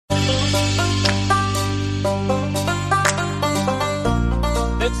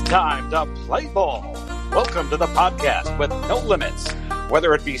time to play ball. Welcome to the podcast with no limits.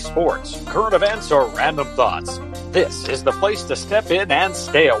 Whether it be sports, current events, or random thoughts, this is the place to step in and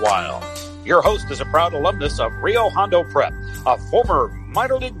stay a while. Your host is a proud alumnus of Rio Hondo Prep, a former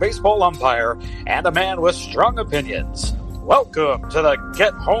minor league baseball umpire, and a man with strong opinions. Welcome to the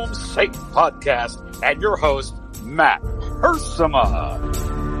Get Home Safe podcast and your host, Matt Hersema.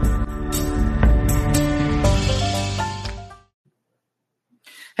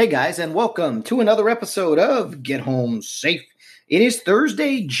 Hey guys, and welcome to another episode of Get Home Safe. It is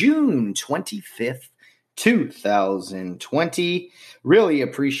Thursday, June 25th, 2020. Really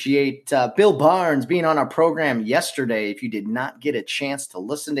appreciate Bill Barnes being on our program yesterday. If you did not get a chance to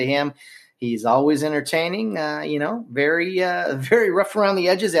listen to him, he's always entertaining, very rough around the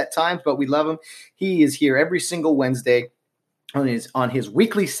edges at times, but we love him. He is here every single Wednesday on his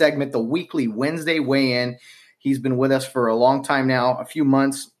weekly segment, the weekly Wednesday weigh-in. He's been with us for a long time now, a few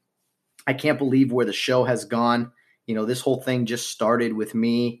months. I can't believe where the show has gone. You know, this whole thing just started with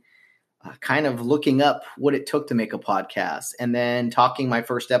me kind of looking up what it took to make a podcast and then talking my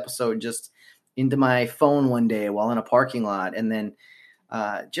first episode just into my phone one day while in a parking lot. And then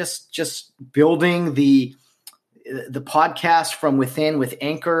just building the podcast from within with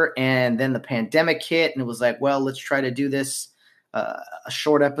Anchor, and then the pandemic hit and it was like, well, let's try to do this a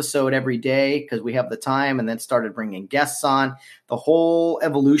short episode every day because we have the time, and then started bringing guests on. The whole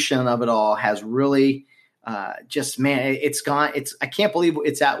evolution of it all has really it's gone. I can't believe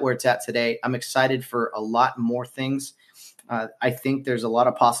it's at where it's at today. I'm excited for a lot more things. I think there's a lot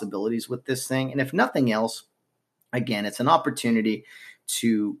of possibilities with this thing. And if nothing else, again, it's an opportunity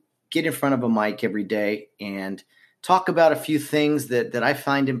to get in front of a mic every day and talk about a few things that I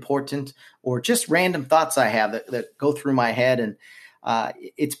find important, or just random thoughts I have that go through my head. And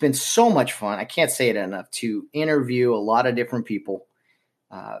it's been so much fun. I can't say it enough to interview a lot of different people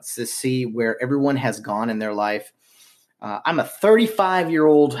to see where everyone has gone in their life. I'm a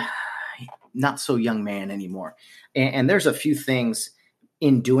 35-year-old, not so young man anymore. And there's a few things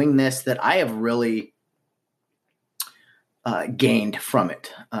in doing this that I have really gained from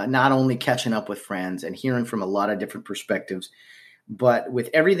it, not only catching up with friends and hearing from a lot of different perspectives, but with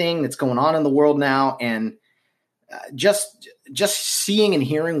everything that's going on in the world now, and just seeing and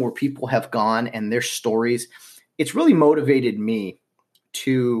hearing where people have gone and their stories, it's really motivated me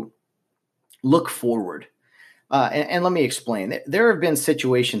to look forward. And let me explain. There have been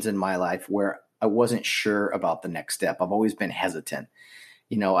situations in my life where I wasn't sure about the next step. I've always been hesitant.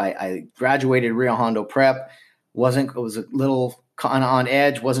 You know, I graduated Rio Hondo Prep. Was a little on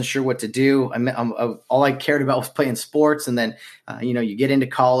edge, wasn't sure what to do. All I cared about was playing sports. And then, you get into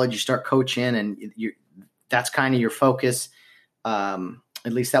college, you start coaching, and that's kind of your focus. At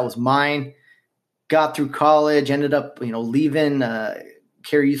least that was mine. Got through college, ended up, leaving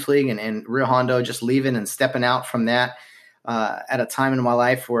Cary Youth League and Rio Hondo, just leaving and stepping out from that at a time in my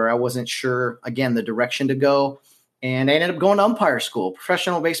life where I wasn't sure, again, the direction to go. And I ended up going to umpire school,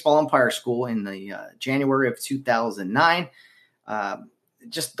 professional baseball umpire school, in the January of 2009.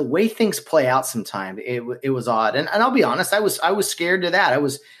 Just the way things play out sometimes, it was odd. And I'll be honest, I was scared to that. I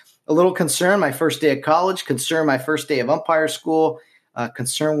was a little concerned my first day of college, concerned my first day of umpire school,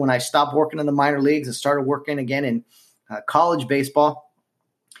 concerned when I stopped working in the minor leagues and started working again in college baseball.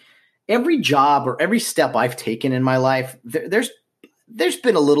 Every job or every step I've taken in my life, there's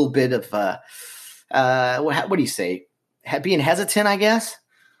been a little bit of what do you say? Being hesitant, I guess.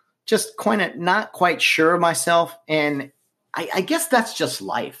 Just not quite sure of myself. And I guess that's just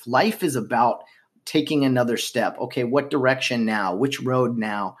life. Life is about taking another step. Okay, what direction now? Which road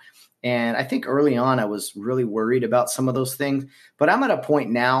now? And I think early on I was really worried about some of those things. But I'm at a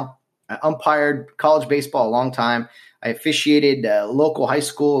point now. I umpired college baseball a long time. I officiated local high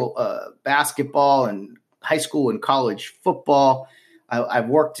school basketball and high school and college football. I've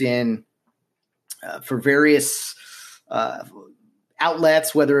worked in for various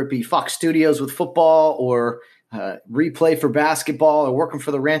outlets, whether it be Fox Studios with football or replay for basketball, or working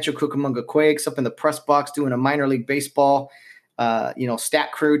for the Rancho Cucamonga Quakes up in the press box doing a minor league baseball,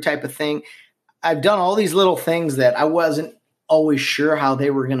 stat crew type of thing. I've done all these little things that I wasn't always sure how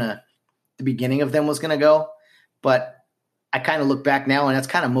they were the beginning of them was going to go. But I kind of look back now, and that's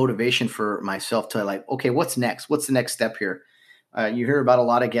kind of motivation for myself to okay, what's next? What's the next step here? You hear about a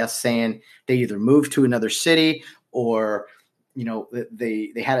lot of guests saying they either moved to another city, or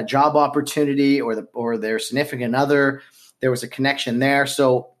they had a job opportunity, or their significant other, there was a connection there.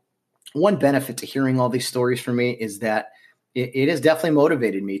 So one benefit to hearing all these stories for me is that it has definitely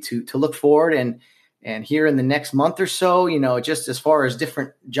motivated me to look forward. And here in the next month or so, just as far as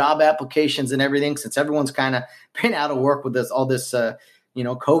different job applications and everything, since everyone's kind of been out of work with all this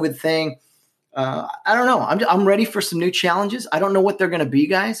COVID thing. I don't know. I'm ready for some new challenges. I don't know what they're going to be,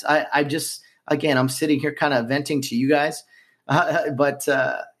 guys. Again, I'm sitting here kind of venting to you guys, but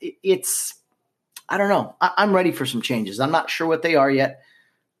I don't know. I'm ready for some changes. I'm not sure what they are yet,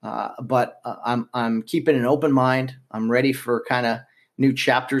 but I'm keeping an open mind. I'm ready for kind of new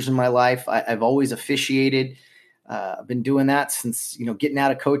chapters in my life. I've always officiated. I've been doing that since, getting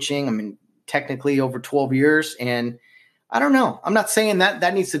out of coaching. I mean, technically over 12 years. And I don't know. I'm not saying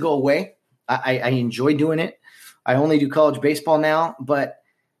that needs to go away. I enjoy doing it. I only do college baseball now. But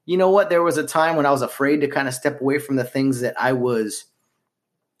you know what? There was a time when I was afraid to kind of step away from the things that I was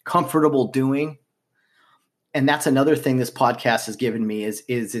comfortable doing. And that's another thing this podcast has given me is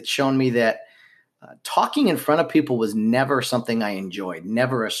it's shown me that talking in front of people was never something I enjoyed,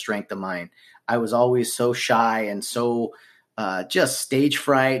 never a strength of mine. I was always so shy and so just stage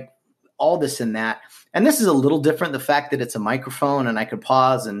fright, all this and that. And this is a little different, the fact that it's a microphone and I could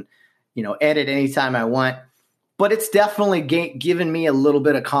pause and, edit anytime I want. But it's definitely given me a little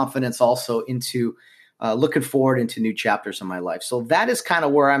bit of confidence also into looking forward into new chapters in my life. So that is kind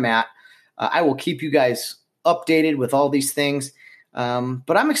of where I'm at. I will keep you guys updated with all these things.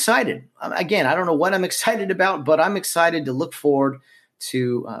 But I'm excited. Again, I don't know what I'm excited about, but I'm excited to look forward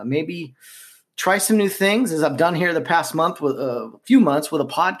to maybe try some new things as I've done here the past few months with a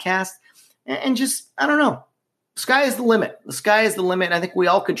podcast and just, I don't know. Sky is the limit. The sky is the limit. I think we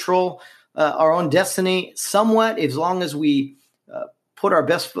all control our own destiny somewhat as long as we put our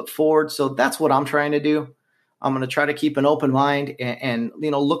best foot forward. So that's what I'm trying to do. I'm going to try to keep an open mind and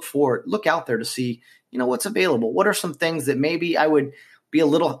look forward, look out there to see, what's available. What are some things that maybe I would be a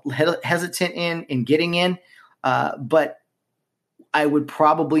little hesitant in getting in, but I would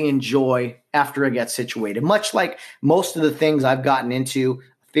probably enjoy after I get situated, much like most of the things I've gotten into,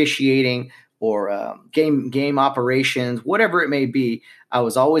 officiating or game operations, whatever it may be. I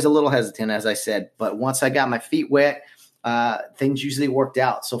was always a little hesitant, as I said, but once I got my feet wet, things usually worked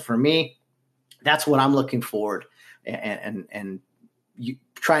out. So for me, that's what I'm looking forward and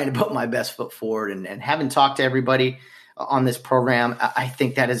trying to put my best foot forward and having talked to everybody on this program. I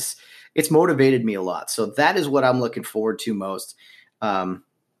think it's motivated me a lot. So that is what I'm looking forward to most. Like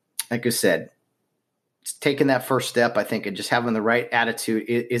I said, taking that first step, I think, and just having the right attitude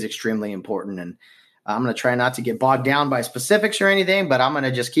is extremely important. And I'm going to try not to get bogged down by specifics or anything, but I'm going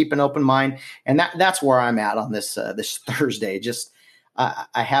to just keep an open mind. And that's where I'm at on this Thursday. Just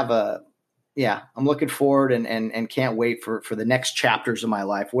I'm looking forward and can't wait for the next chapters of my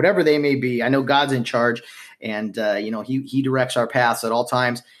life, whatever they may be. I know God's in charge and, he directs our paths at all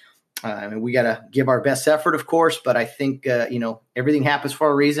times. We got to give our best effort, of course, but I think, everything happens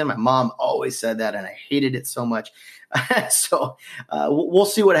for a reason. My mom always said that, and I hated it so much. So we'll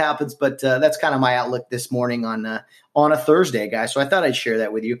see what happens, but that's kind of my outlook this morning on a Thursday, guys. So I thought I'd share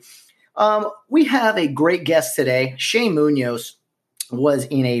that with you. We have a great guest today. Shay Munoz was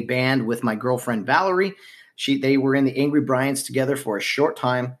in a band with my girlfriend, Valerie. They were in the Angry Bryants together for a short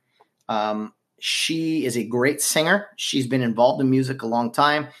time. She is a great singer. She's been involved in music a long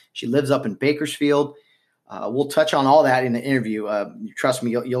time. She lives up in Bakersfield. We'll touch on all that in the interview. Trust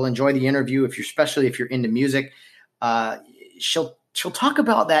me, you'll enjoy the interview especially if you're into music. She'll talk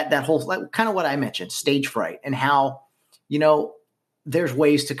about that whole, kind of what I mentioned, stage fright, and how, there's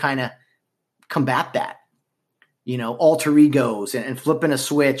ways to kind of combat that, alter egos and flipping a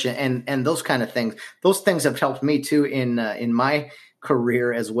switch and those kind of things. Those things have helped me too in my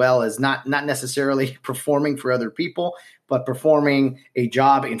career, as well as not necessarily performing for other people, but performing a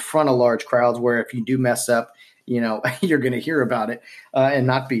job in front of large crowds where if you do mess up, you're going to hear about it and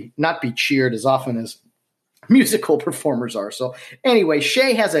not be cheered as often as musical performers are. So anyway,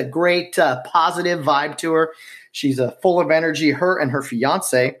 Shay has a great positive vibe to her. She's full of energy. Her and her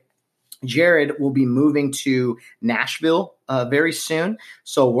fiance, Jared, will be moving to Nashville very soon.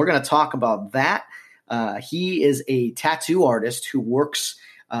 So we're going to talk about that. He is a tattoo artist who works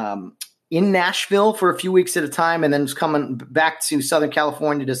in Nashville for a few weeks at a time and then is coming back to Southern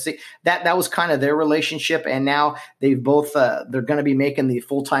California to see that was kind of their relationship. And now they've both, they're going to be making the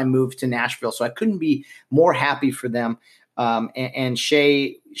full-time move to Nashville. So I couldn't be more happy for them. And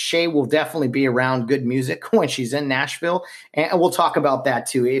Shay will definitely be around good music when she's in Nashville. And we'll talk about that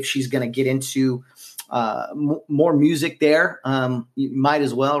too. If she's going to get into more music there, you might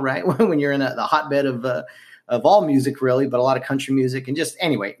as well, right? When you're in the hotbed of all music, really, but a lot of country music. And just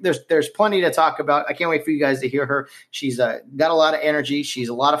anyway, there's plenty to talk about. I can't wait for you guys to hear her. She's got a lot of energy. She's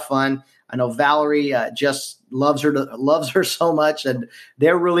a lot of fun. I know Valerie just loves her so much, and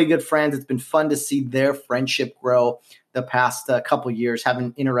they're really good friends. It's been fun to see their friendship grow the past couple years,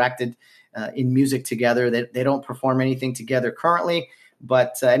 having interacted in music together. They don't perform anything together currently,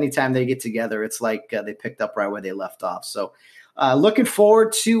 but anytime they get together, it's like they picked up right where they left off. So looking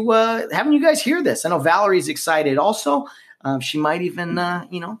forward to having you guys hear this. I know Valerie's excited also. She might even,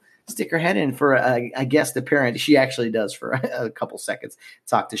 stick her head in for a guest appearance. She actually does for a couple seconds,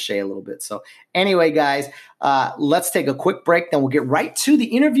 talk to Shay a little bit. So anyway, guys, let's take a quick break. Then we'll get right to the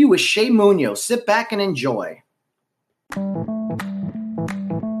interview with Shay Munoz. Sit back and enjoy.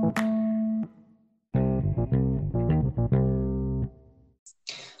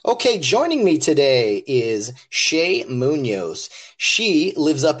 Okay, joining me today is Shay Munoz. She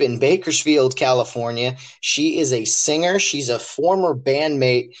lives up in Bakersfield, California. She is a singer. She's a former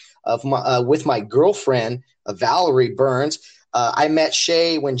bandmate of with my girlfriend, Valerie Burns. I met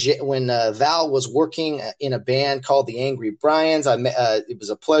Shay when Val was working in a band called the Angry Bryans. It was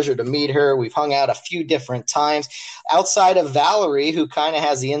a pleasure to meet her. We've hung out a few different times. Outside of Valerie, who kind of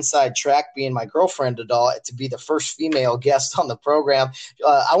has the inside track being my girlfriend to be the first female guest on the program.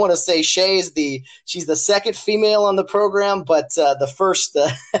 I want to say she's the second female on the program, but the first,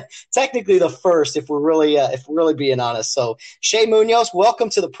 technically the first, if we're really being honest. So Shay Munoz, welcome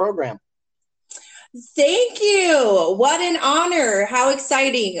to the program. Thank you. What an honor. How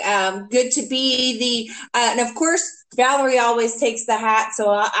exciting. Good to be and of course, Valerie always takes the hat, so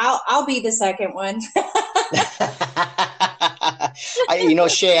I'll be the second one.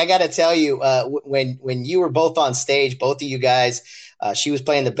 Shay, I got to tell you, when you were both on stage, both of you guys, she was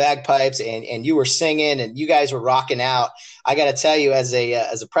playing the bagpipes and you were singing and you guys were rocking out. I got to tell you, as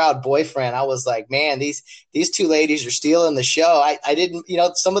a proud boyfriend, I was like, man, these two ladies are stealing the show. I didn't,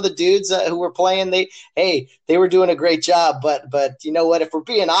 some of the dudes who were playing, they were doing a great job. But you know what? If we're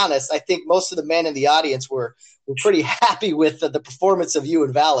being honest, I think most of the men in the audience were pretty happy with the performance of you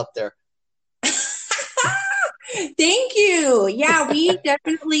and Val up there. Thank you. Yeah, we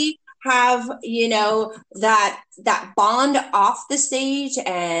definitely have, that bond off the stage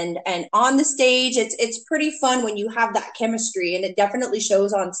and on the stage. It's pretty fun when you have that chemistry, and it definitely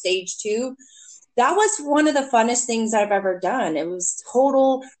shows on stage too. That was one of the funnest things I've ever done. It was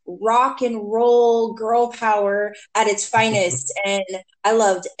total rock and roll girl power at its finest. And I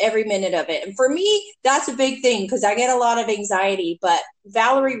loved every minute of it. And for me, that's a big thing because I get a lot of anxiety, but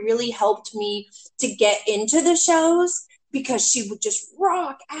Valerie really helped me to get into the shows because she would just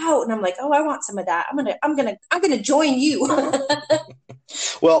rock out. And I'm like, oh, I want some of that. I'm going to join you.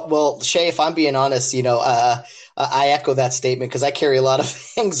 Well, Shay, if I'm being honest, I echo that statement because I carry a lot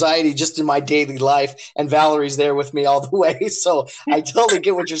of anxiety just in my daily life, and Valerie's there with me all the way. So I totally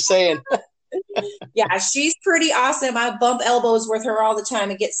get what you're saying. Yeah, she's pretty awesome. I bump elbows with her all the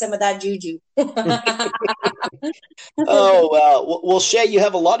time and get some of that juju. Well, Shay, you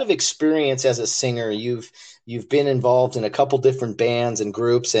have a lot of experience as a singer. You've been involved in a couple different bands and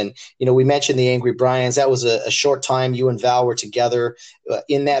groups, and we mentioned the Angry Bryans. That was a short time you and Val were together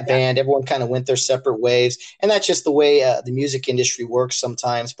in that band. Everyone kind of went their separate ways, and that's just the way the music industry works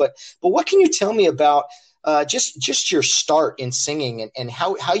sometimes. But what can you tell me about just your start in singing and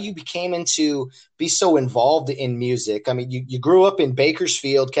how you became be so involved in music? I mean, you grew up in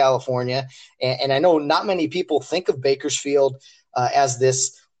Bakersfield, California, and I know not many people think of Bakersfield as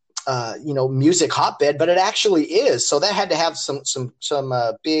this music hotbed, but it actually is. So that had to have some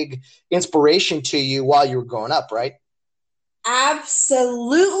big inspiration to you while you were growing up, right?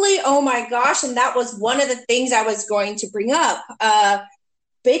 Absolutely. Oh my gosh. And that was one of the things I was going to bring up.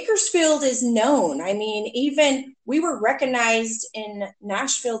 Bakersfield is known. I mean, even we were recognized in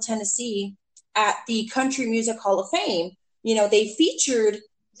Nashville, Tennessee at the Country Music Hall of Fame. They featured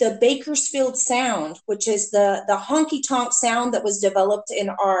the Bakersfield sound, which is the honky tonk sound that was developed in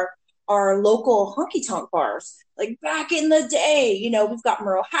our local honky tonk bars. Like back in the day, we've got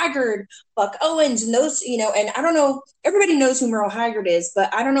Merle Haggard, Buck Owens, and those, and I don't know, everybody knows who Merle Haggard is,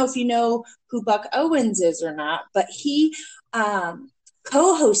 but I don't know if you know who Buck Owens is or not, but he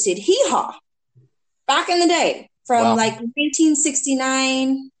co-hosted Hee Haw back in the day from like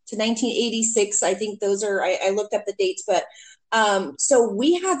 1969 to 1986. I think those are, I looked up the dates, but so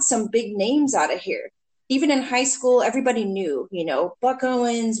we had some big names out of here. Even in high school, everybody knew, Buck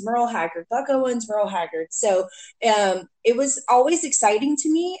Owens, Merle Haggard, Buck Owens, Merle Haggard. So it was always exciting to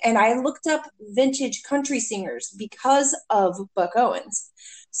me. And I looked up vintage country singers because of Buck Owens.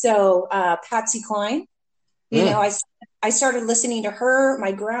 So Patsy Cline, I started listening to her.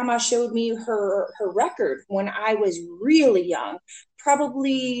 My grandma showed me her record when I was really young,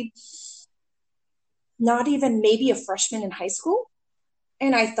 probably not even maybe a freshman in high school.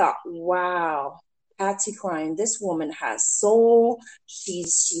 And I thought, wow, Patsy Cline, this woman has soul.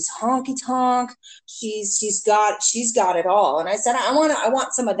 She's honky tonk. She's got it all. And I said, I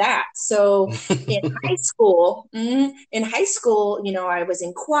want some of that. So in high school, I was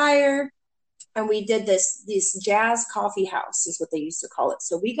in choir, and we did this jazz coffee house is what they used to call it.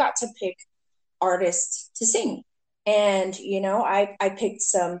 So we got to pick artists to sing. And, I picked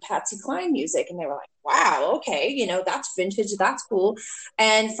some Patsy Cline music, and they were like, wow, okay, that's vintage, that's cool.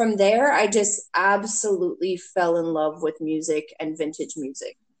 And from there, I just absolutely fell in love with music and vintage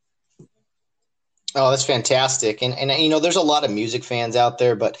music. Oh, that's fantastic. And there's a lot of music fans out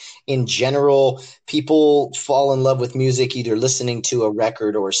there, but in general, people fall in love with music either listening to a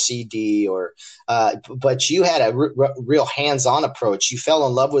record or a CD but you had a real hands-on approach. You fell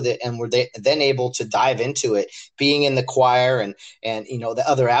in love with it and were then able to dive into it, being in the choir and the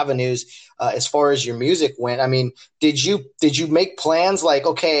other avenues as far as your music went. I mean, did you make plans like,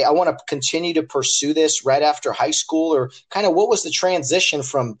 okay, I want to continue to pursue this right after high school, or kind of what was the transition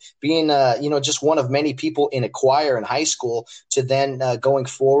from being, just one of many people in a choir in high school to then going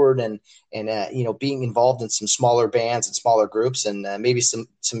forward and being involved in some smaller bands and smaller groups and maybe some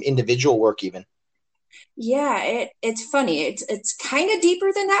individual work even? Yeah, it's funny. It's kind of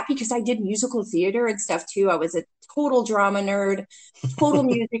deeper than that because I did musical theater and stuff too. I was a total drama nerd, total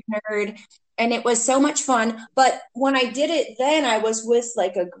music nerd, and it was so much fun. But when I did it then, I was with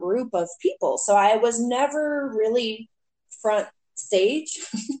like a group of people. So I was never really front stage,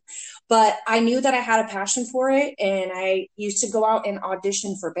 but I knew that I had a passion for it. And I used to go out and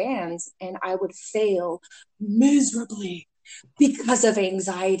audition for bands, and I would fail miserably because of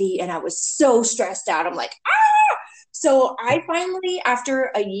anxiety, and I was so stressed out. I'm like, ah! So I finally, after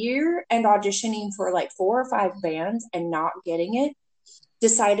a year and auditioning for like 4 or 5 bands and not getting it,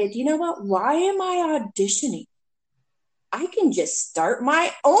 decided, you know what? Why am I auditioning? I can just start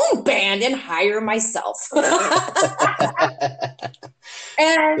my own band and hire myself.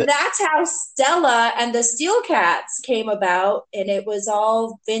 And that's how Stella and the Steel Cats came about. And it was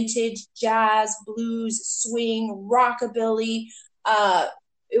all vintage jazz, blues, swing, rockabilly.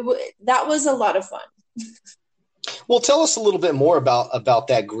 That was a lot of fun. Well, tell us a little bit more about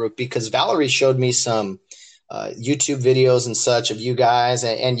that group, because Valerie showed me some YouTube videos and such of you guys.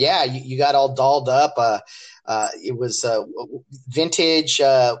 And yeah, you got all dolled up. It was vintage.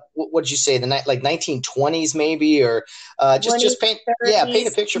 What did you say? Like 1920s maybe, or just paint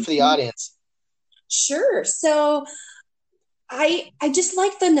a picture for the audience. Sure. So I just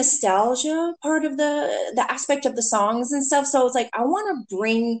like the nostalgia part of the aspect of the songs and stuff. So it's like, I want to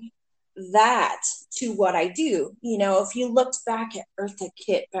bring that to what I do. If you looked back at Eartha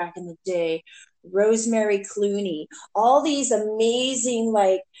Kitt back in the day, Rosemary Clooney, all these amazing,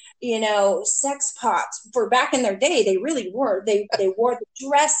 sex pots for back in their day, they really were. They wore the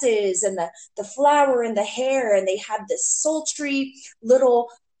dresses and the flower in the hair, and they had this sultry little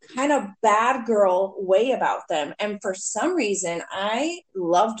kind of bad girl way about them. And for some reason, I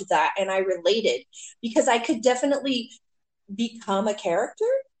loved that, and I related because I could definitely become a character.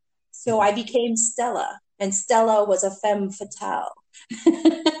 So I became Stella, and Stella was a femme fatale.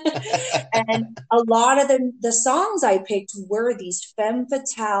 And a lot of the songs I picked were these femme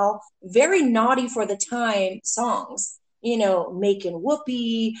fatale, very naughty for the time songs, making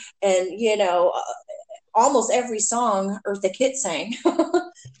whoopee, and, almost every song Eartha Kitt sang.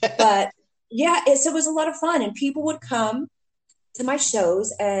 But yeah, it was a lot of fun, and people would come to my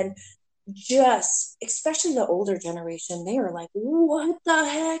shows, and just, especially the older generation, they were like, what the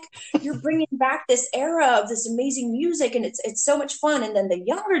heck? You're bringing back this era of this amazing music, and it's so much fun. And then the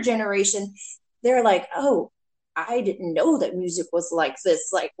younger generation, they're like, oh, I didn't know that music was like this,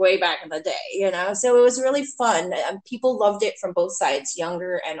 like way back in the day, So it was really fun. People loved it from both sides,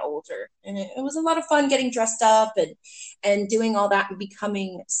 younger and older. And it was a lot of fun getting dressed up and doing all that and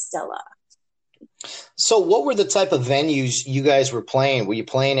becoming Stella. So what were the type of venues you guys were playing? Were you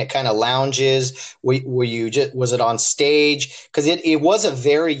playing at kind of lounges? Was it on stage? Because it was a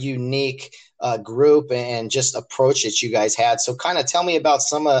very unique group and just approach that you guys had. So kind of tell me about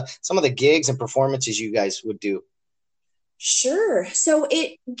some of the gigs and performances you guys would do. Sure. So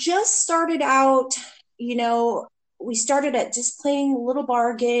it just started out, we started at just playing little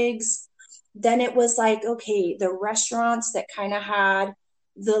bar gigs. Then it was like, okay, the restaurants that kind of had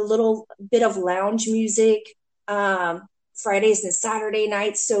the little bit of lounge music, Fridays and Saturday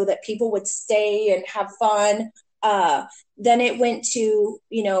nights, so that people would stay and have fun. Then it went to,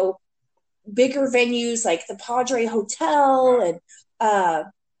 bigger venues like the Padre Hotel. And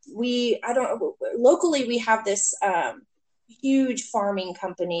locally we have this huge farming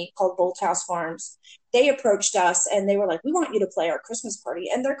company called Bolthouse Farms. They approached us and they were like, we want you to play our Christmas party.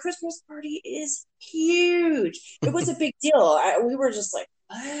 And their Christmas party is huge. It was a big deal. We were just like,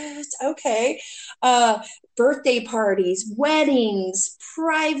 what? Okay. Birthday parties, weddings,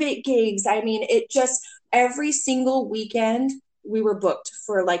 private gigs. I mean, it just every single weekend we were booked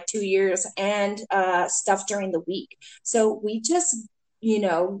for like 2 years, and stuff during the week. So we just,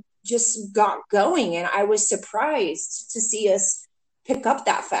 just got going, and I was surprised to see us pick up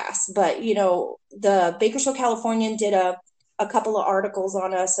that fast. But, the Bakersfield Californian did a couple of articles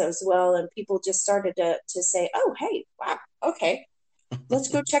on us as well, and people just started to say, oh, hey, wow, okay, let's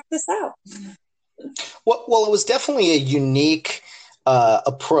go check this out. Well, it was definitely a unique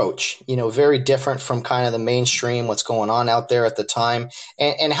approach, very different from kind of the mainstream, what's going on out there at the time.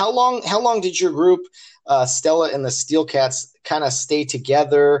 And how long did your group, Stella and the Steel Cats, kind of stay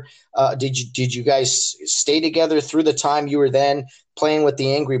together? Did you guys stay together through the time you were then playing with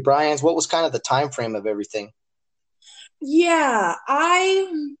the Angry Bryans? What was kind of the time frame of everything? Yeah,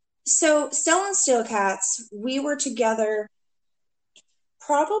 so Stella and Steel Cats, we were together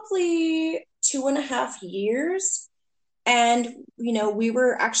probably 2.5 years. And, we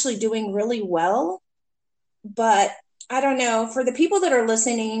were actually doing really well. But I don't know, for the people that are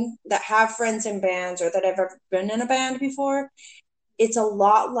listening that have friends in bands or that have ever been in a band before, it's a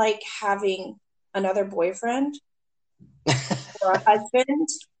lot like having another boyfriend or a husband.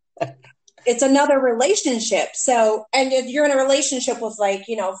 It's another relationship. So, and if you're in a relationship with 4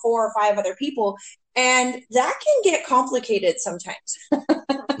 or 5 other people, and that can get complicated sometimes.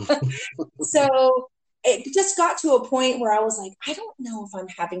 So it just got to a point where I was like, I don't know if I'm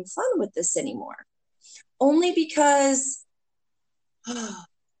having fun with this anymore. Only because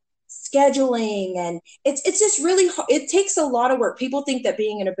scheduling, and it's just really, it takes a lot of work. People think that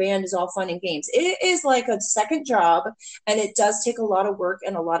being in a band is all fun and games. It is like a second job, and it does take a lot of work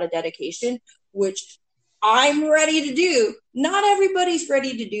and a lot of dedication, which I'm ready to do. Not everybody's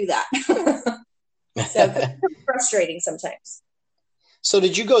ready to do that. So it's frustrating sometimes. So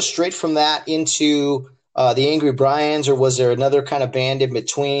did you go straight from that into the Angry Bryans, or was there another kind of band in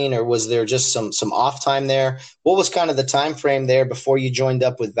between, or was there just some off time there? What was kind of the time frame there before you joined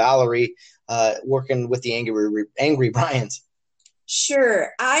up with Valerie, working with the Angry Bryans? Sure.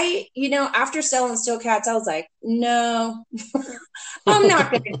 After selling Steel Cats, I was like, no, I'm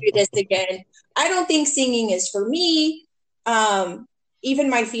not going to do this again. I don't think singing is for me. Even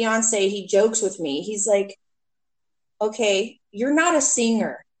my fiance, he jokes with me. He's like, okay, you're not a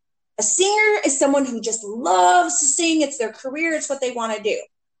singer. A singer is someone who just loves to sing. It's their career. It's what they want to do.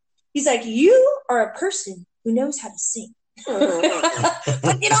 He's like, you are a person who knows how to sing, but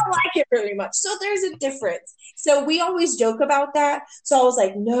you don't like it very much. So there's a difference. So we always joke about that. So I was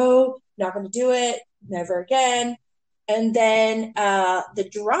like, no, not going to do it. Never again. And then the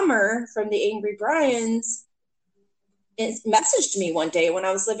drummer from the Angry Bryans messaged me one day when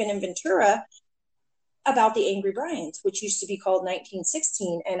I was living in Ventura about the Angry Bryans, which used to be called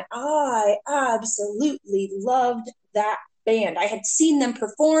 1916. And I absolutely loved that band. I had seen them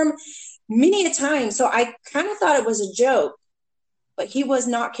perform many a time. So I kind of thought it was a joke, but he was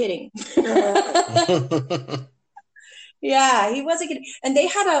not kidding. Yeah, he wasn't kidding. And they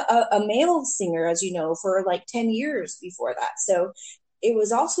had a male singer, as you know, for like 10 years before that. So it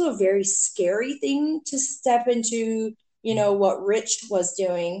was also a very scary thing to step into, what Rich was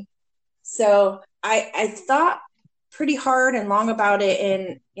doing. So I thought pretty hard and long about it.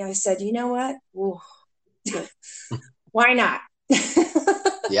 And I said, you know what? Ooh, why not?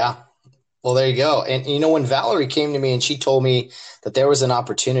 Yeah. Well, there you go. And, when Valerie came to me and she told me that there was an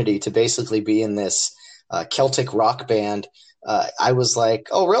opportunity to basically be in this Celtic rock band, I was like,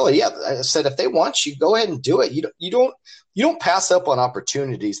 oh, really? Yeah. I said, if they want you, go ahead and do it. You don't pass up on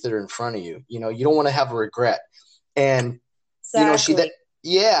opportunities that are in front of you. You don't want to have a regret. And, Exactly.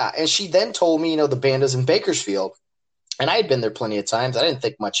 and she then told me, the band is in Bakersfield, and I had been there plenty of times. I didn't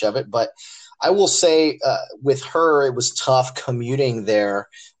think much of it, but I will say with her, it was tough commuting there,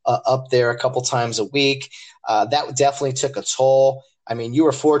 up there a couple times a week. That definitely took a toll. I mean, you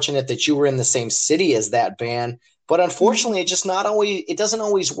were fortunate that you were in the same city as that band, but unfortunately, it doesn't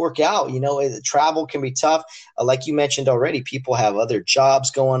always work out. Travel can be tough. Like you mentioned already, people have other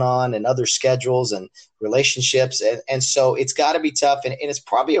jobs going on and other schedules and relationships. And so it's got to be tough. And it's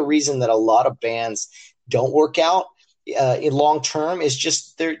probably a reason that a lot of bands don't work out in long term, is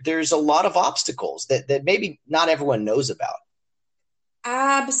just there's a lot of obstacles that maybe not everyone knows about.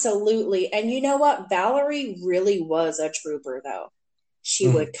 Absolutely. And you know what? Valerie really was a trooper, though. She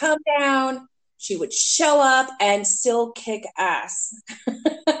would come down, she would show up and still kick ass.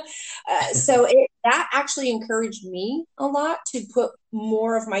 That actually encouraged me a lot to put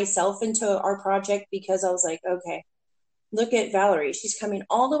more of myself into our project, because I was like, okay, look at Valerie. She's coming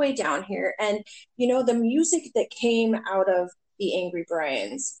all the way down here. And, the music that came out of the Angry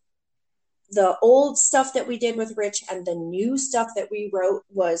Bryans, the old stuff that we did with Rich and the new stuff that we wrote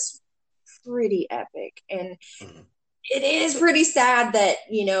was pretty epic. And it is pretty sad that,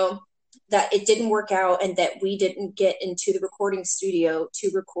 that it didn't work out and that we didn't get into the recording studio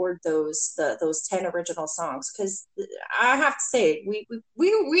to record those 10 original songs. Because I have to say, we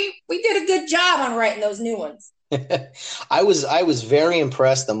did a good job on writing those new ones. I was very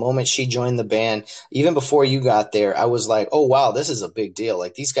impressed the moment she joined the band. Even before you got there, I was like, oh wow, this is a big deal.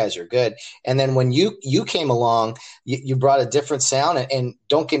 Like, these guys are good. And then when you came along, you brought a different sound. And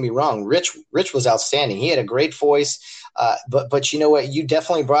don't get me wrong, Rich was outstanding. He had a great voice. But you know what? You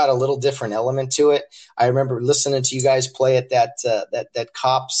definitely brought a little different element to it. I remember listening to you guys play at that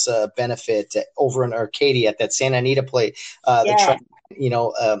cops benefit over in Arcadia at that Santa Anita play.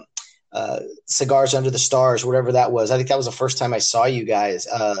 Cigars Under the Stars, whatever that was. I think that was the first time I saw you guys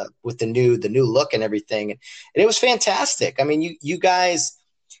with the new look and everything, and it was fantastic. I mean, you guys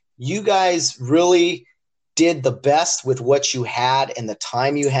really did the best with what you had and the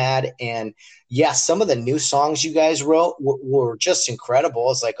time you had. And yes, some of the new songs you guys wrote were just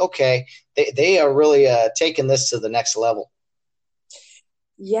incredible. It's like, okay, they are really taking this to the next level.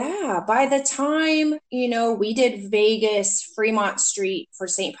 Yeah, by the time, we did Vegas, Fremont Street for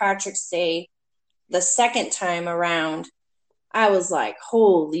St. Patrick's Day, the second time around, I was like,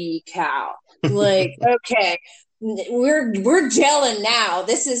 holy cow. Like, okay, we're gelling now.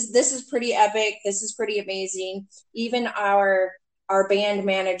 This is pretty epic. This is pretty amazing. Even our band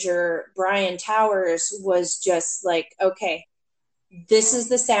manager, Brian Towers, was just like, okay, this is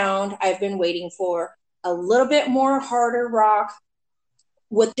the sound I've been waiting for. A little bit more harder rock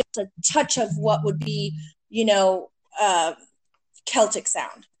with just a touch of what would be, Celtic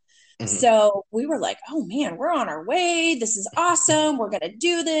sound. Mm-hmm. So we were like, oh man, we're on our way. This is awesome. We're going to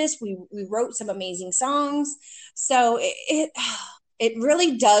do this. We wrote some amazing songs. So it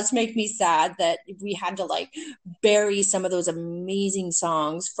really does make me sad that we had to like bury some of those amazing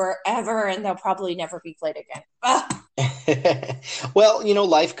songs forever, and they'll probably never be played again. Well,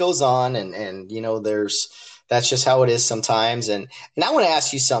 life goes on, and that's just how it is sometimes. And I want to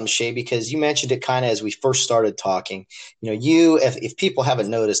ask you something, Shay, because you mentioned it kind of as we first started talking. If people haven't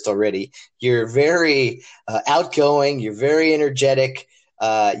noticed already, you're very outgoing. You're very energetic.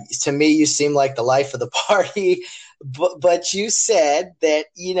 To me, you seem like the life of the party. But you said that,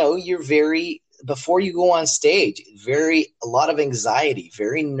 you're very, before you go on stage, a lot of anxiety,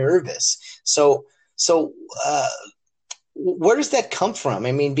 very nervous. So where does that come from?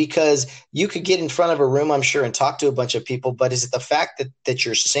 I mean, because you could get in front of a room, I'm sure, and talk to a bunch of people, but is it the fact that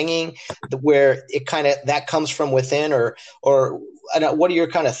you're singing where it kind of, that comes from within, or what are your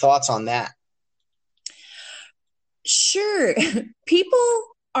kind of thoughts on that? Sure. People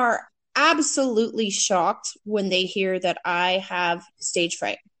are absolutely shocked when they hear that I have stage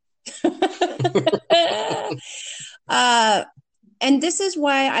fright. And this is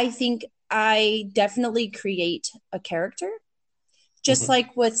why I think I definitely create a character, just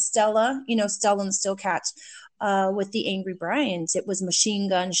like with Stella, Stella and the Steel Cats, with the Angry Bryans, it was Machine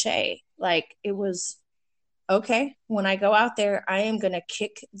Gun Shay. Like, it was, okay, when I go out there, I am going to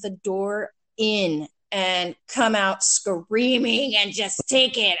kick the door in and come out screaming and just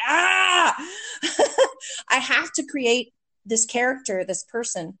take it. I have to create this character, this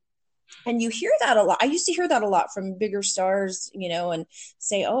person. And you hear that a lot. I used to hear that a lot from bigger stars, and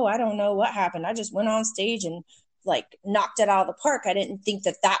say, oh, I don't know what happened. I just went on stage and like knocked it out of the park. I didn't think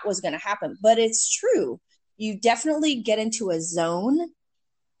that was going to happen, but it's true. You definitely get into a zone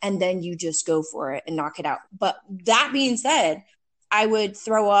and then you just go for it and knock it out. But that being said, I would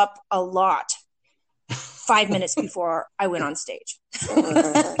throw up a lot 5 minutes before I went on stage.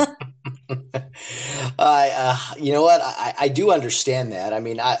 You know what? I do understand that. I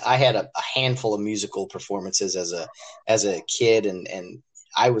mean, I had a handful of musical performances as a kid, and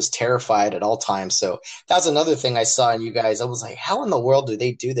I was terrified at all times. So that was another thing I saw in you guys. I was like, how in the world do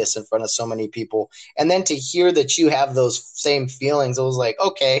they do this in front of so many people? And then to hear that you have those same feelings, I was like,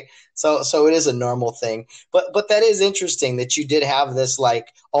 okay, so it is a normal thing. But that is interesting that you did have this like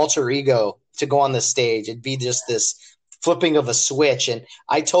alter ego to go on the stage. It'd be just this flipping of a switch. And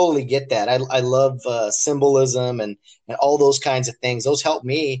I totally get that. I love symbolism and all those kinds of things. Those help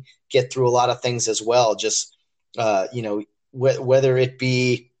me get through a lot of things as well. Just, whether it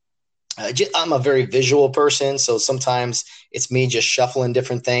be I'm a very visual person, so sometimes it's me just shuffling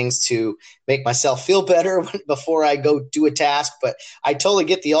different things to make myself feel better before I go do a task. But I totally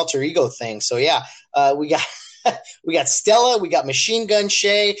get the alter ego thing. So yeah, we got we got Stella, we got Machine Gun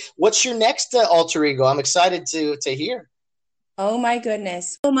Shay. What's your next alter ego? I'm excited to hear. Oh my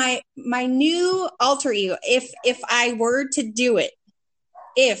goodness. So my new alter ego, if I were to do it,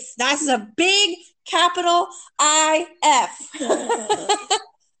 if that's a big capital IF.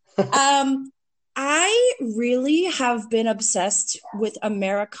 I really have been obsessed with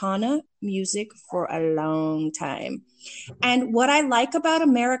Americana music for a long time. And what I like about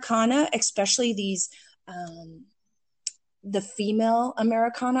Americana, especially these the female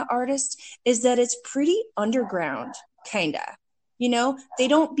Americana artists, is that it's pretty underground, kinda. You know, they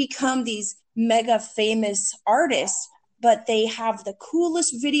don't become these mega famous artists, but they have the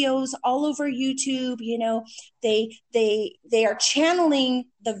coolest videos all over YouTube. You know, they are channeling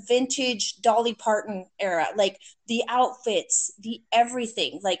the vintage Dolly Parton era, like the outfits, the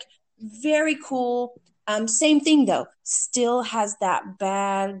everything, like very cool. Same thing though, still has that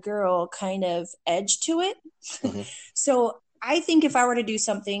bad girl kind of edge to it. Mm-hmm. So I think if I were to do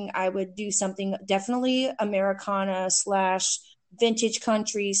something, I would do something definitely Americana / vintage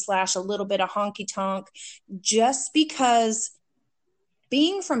country / a little bit of honky tonk, just because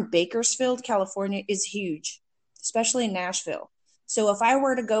being from Bakersfield, California is huge, especially in Nashville. So if I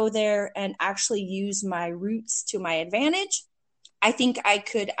were to go there and actually use my roots to my advantage, I think I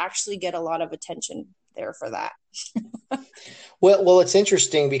could actually get a lot of attention there for that. Well, it's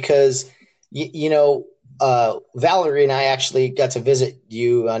interesting because, Valerie and I actually got to visit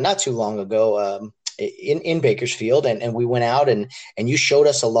you not too long ago in Bakersfield, and we went out and you showed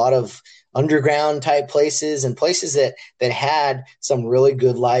us a lot of underground type places and places that had some really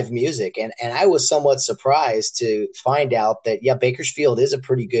good live music. And I was somewhat surprised to find out that, yeah, Bakersfield is a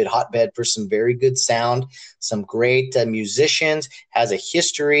pretty good hotbed for some very good sound, some great musicians, has a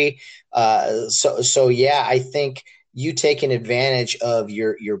history. So yeah, I think you taking advantage of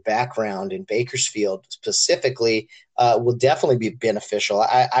your background in Bakersfield specifically will definitely be beneficial.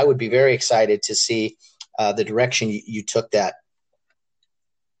 I would be very excited to see the direction you took that.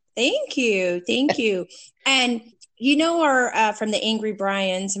 Thank you. And our from the Angry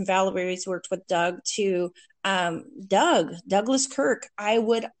Bryans, and Valerie's worked with Doug too. Douglas Kirk, I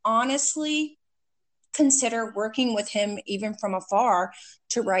would honestly consider working with him even from afar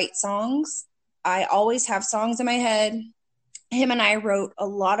to write songs. I always have songs in my head. Him and I wrote a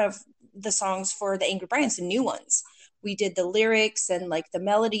lot of the songs for the Angry Bryans, the new ones. We did the lyrics and like the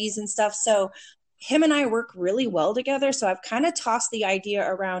melodies and stuff. So him and I work really well together. So I've kind of tossed the idea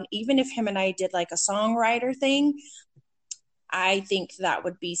around, even if him and I did like a songwriter thing, I think that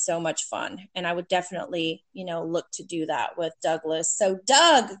would be so much fun. And I would definitely, look to do that with Douglas. So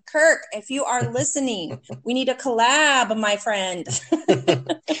Doug, Kirk, if you are listening, we need a collab, my friend.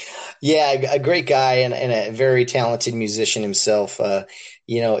 Yeah, a great guy and a very talented musician himself.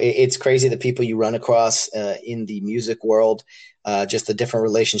 It's crazy the people you run across in the music world, just the different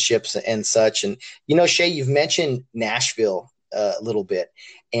relationships and such. And, Shay, you've mentioned Nashville a little bit.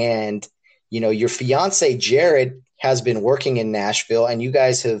 And, your fiance, Jared, has been working in Nashville, and you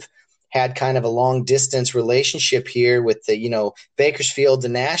guys have had kind of a long distance relationship here with the, Bakersfield to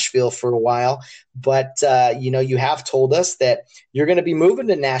Nashville for a while. But, you have told us that you're going to be moving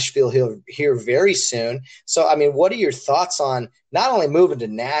to Nashville here very soon. So, I mean, what are your thoughts on not only moving to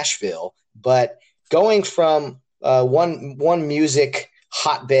Nashville, but going from one music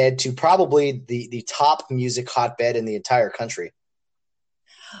hotbed to probably the top music hotbed in the entire country?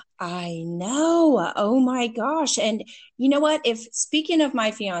 I know. Oh my gosh. And you know what? Speaking of my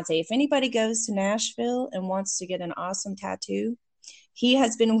fiance, if anybody goes to Nashville and wants to get an awesome tattoo, he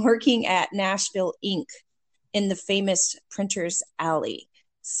has been working at Nashville Ink in the famous Printers Alley.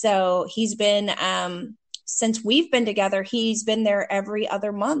 So he's been, since we've been together, he's been there every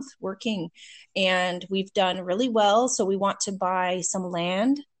other month working, and we've done really well. So we want to buy some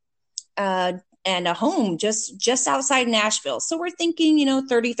land, and a home just outside Nashville. So we're thinking,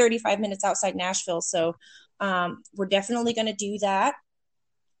 30, 35 minutes outside Nashville. So we're definitely going to do that.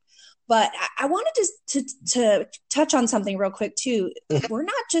 But I wanted to touch on something real quick too. We're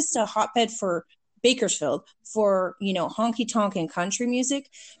not just a hotbed for Bakersfield for, honky tonk and country music.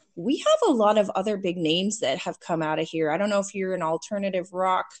 We have a lot of other big names that have come out of here. I don't know if you're an alternative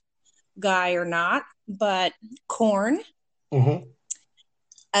rock guy or not, but Korn,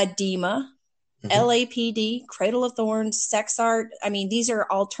 Adema, LAPD, Cradle of Thorns, Sex Art. I mean, these are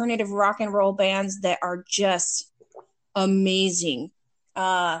alternative rock and roll bands that are just amazing.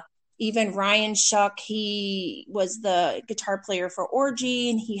 even Ryan Shuck, he was the guitar player for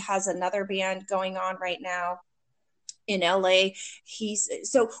Orgy, and he has another band going on right now in LA.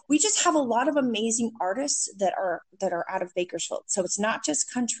 So we just have a lot of amazing artists that are out of Bakersfield. So it's not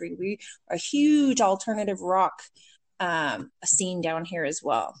just country. We are a huge alternative rock scene down here as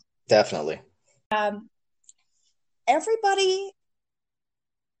well. Definitely. Everybody,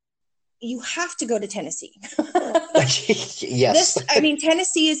 you have to go to Tennessee. Yes.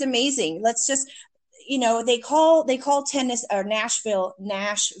 Tennessee is amazing. Let's just, they call tennis or Nashville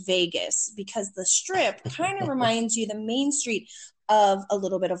Nash Vegas, because the Strip kind of reminds you the main street of a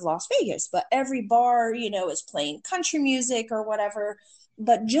little bit of Las Vegas, but every bar, is playing country music or whatever.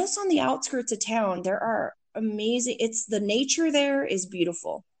 But just on the outskirts of town, there are amazing. The nature there is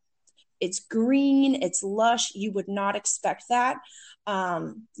beautiful. It's green, it's lush. You would not expect that.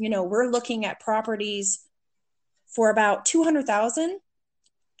 We're looking at properties for about $200,000,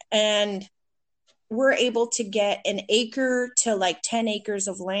 and we're able to get an acre to like 10 acres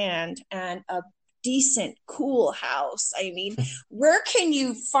of land and a decent, cool house. I mean, where can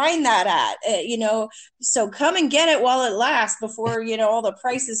you find that at? So come and get it while it lasts before, all the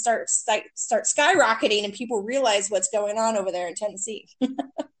prices start skyrocketing and people realize what's going on over there in Tennessee.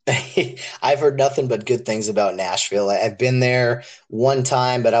 I've heard nothing but good things about Nashville. I've been there one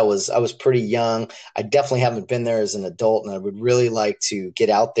time, but I was pretty young. I definitely haven't been there as an adult, and I would really like to get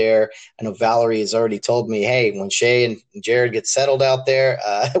out there. I know Valerie has already told me, hey, when Shay and Jared get settled out there,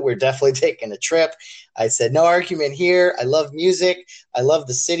 we're definitely taking a trip. I said, no argument here. I love music. I love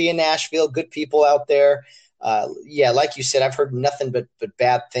the city of Nashville. Good people out there. Like you said, I've heard nothing but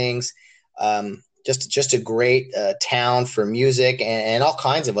bad things. Just a great town for music and all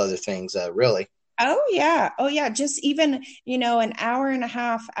kinds of other things, really. Oh yeah. Just even, an hour and a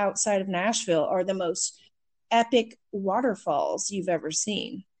half outside of Nashville are the most epic waterfalls you've ever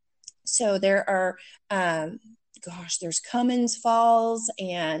seen. So there are, there's Cummins Falls,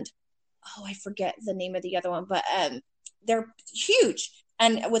 and I forget the name of the other one, but they're huge.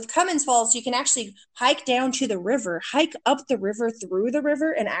 And with Cummins Falls, you can actually hike down to the river, hike up the river, through the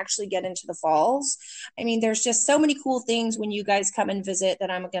river, and actually get into the falls. I mean, there's just so many cool things when you guys come and visit that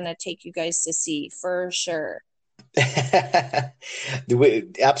I'm going to take you guys to see for sure.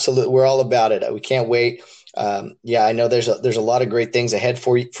 Absolutely. We're all about it. We can't wait. I know there's a lot of great things ahead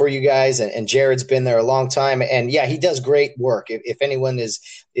for you guys, and Jared's been there a long time, and he does great work. If anyone is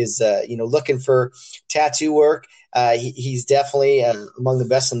looking for tattoo work, he's definitely among the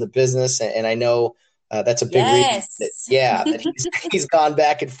best in the business, and I know that's a big reason that he's gone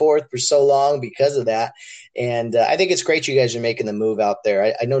back and forth for so long because of that. And I think it's great you guys are making the move out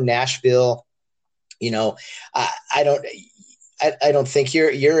there. I know Nashville. I don't think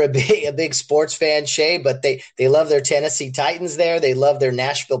you're a big sports fan, Shay, but they love their Tennessee Titans there. They love their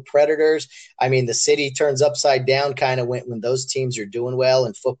Nashville Predators. I mean, the city turns upside down kind of when those teams are doing well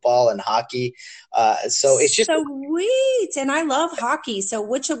in football and hockey. So it's just so sweet. And I love hockey. So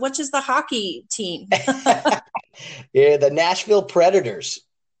which is the hockey team? Yeah, the Nashville Predators.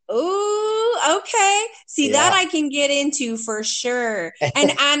 Ooh, okay. See, that I can get into for sure.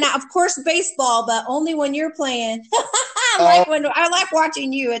 And of course baseball, but only when you're playing. I like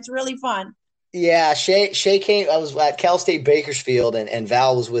watching you. It's really fun. Yeah, Shay came. I was at Cal State Bakersfield, and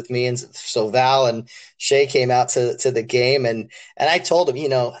Val was with me, and so Val and Shay came out to the game, and I told him,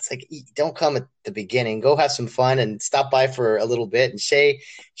 it's like, don't come at the beginning, go have some fun and stop by for a little bit. And Shay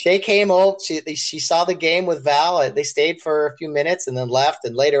came over. She saw the game with Val. They stayed for a few minutes and then left.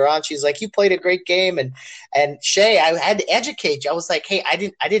 And later on, she's like, "You played a great game." And Shay, I had to educate you. I was like, "Hey, I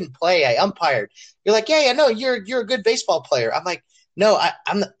didn't play. I umpired." You're like, "Yeah, no, you're a good baseball player." I'm like, "No, I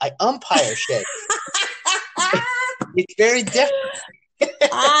umpire, Shay." It's very different.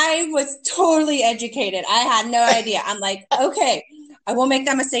 I was totally educated. I had no idea. I'm like, okay, I won't make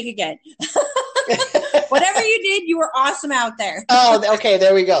that mistake again. Whatever you did, you were awesome out there. Oh, okay,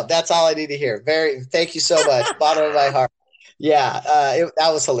 there we go. That's all I need to hear. Thank you so much. Bottom of my heart. Yeah,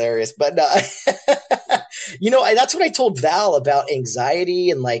 that was hilarious. But that's what I told Val about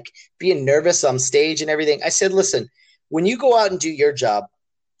anxiety and like being nervous on stage and everything. I said, listen, when you go out and do your job,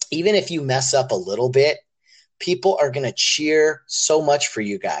 even if you mess up a little bit, people are going to cheer so much for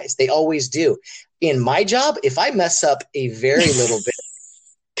you guys. They always do. In my job, if I mess up a very little bit,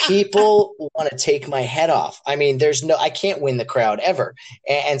 people want to take my head off. I mean, I can't win the crowd ever.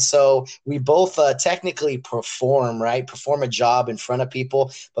 And so we both technically perform a job in front of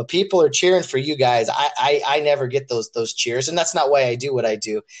people, but people are cheering for you guys. I never get those cheers, and that's not why I do what I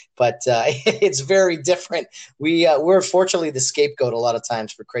do, but it's very different. We're fortunately the scapegoat a lot of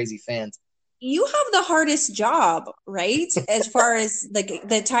times for crazy fans. you have the hardest job, right? As far as the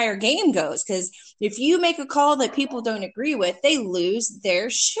entire game goes, because if you make a call that people don't agree with, they lose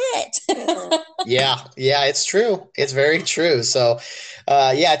their shit. Yeah, it's true. It's very true. So,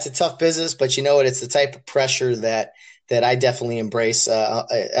 yeah, it's a tough business, but you know what? It's the type of pressure that I definitely embrace,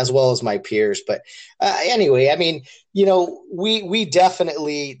 as well as my peers. But anyway, I mean, you know, we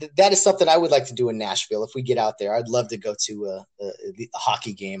definitely, that is something I would like to do in Nashville. If we get out there, I'd love to go to a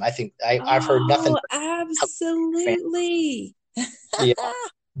hockey game. I think I've heard nothing. Absolutely. Yeah,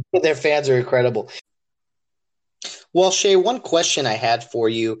 their fans are incredible. Well, Shay, one question I had for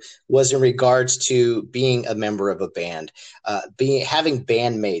you was in regards to being a member of a band, having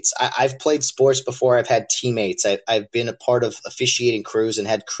bandmates. I've played sports before. I've had teammates. I've been a part of officiating crews and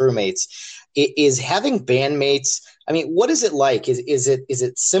had crewmates. Is having bandmates? I mean, what is it like? Is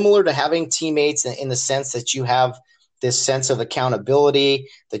it similar to having teammates in the sense that you have this sense of accountability,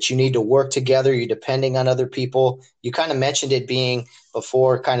 that you need to work together, you're depending on other people? You kind of mentioned it being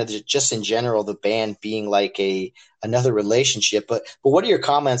before, kind of just in general, the band being like another relationship. But what are your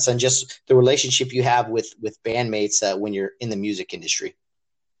comments on just the relationship you have with bandmates when you're in the music industry?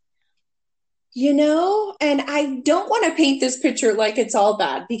 You know, and I don't want to paint this picture like it's all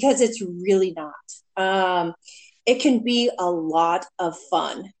bad, because it's really not. It can be a lot of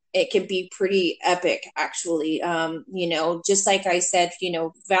fun. It can be pretty epic, actually. You know, just like I said, you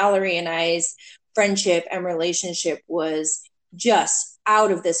know, Valerie and I's friendship and relationship was just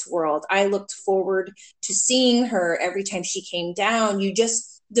out of this world. I looked forward to seeing her every time she came down. You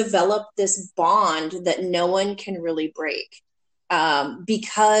just develop this bond that no one can really break.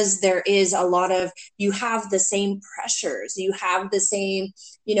 Because there is a lot of, you have the same pressures, you have the same,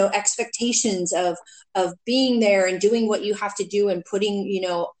 you know, expectations of being there and doing what you have to do and putting, you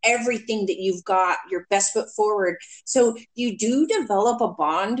know, everything that you've got, your best foot forward. So you do develop a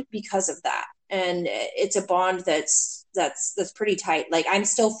bond because of that. And it's a bond that's pretty tight. Like, I'm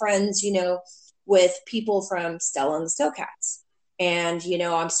still friends, you know, with people from Stella and the Stillcats. And, you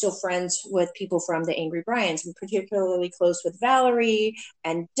know, I'm still friends with people from the Angry Bryans. I'm particularly close with Valerie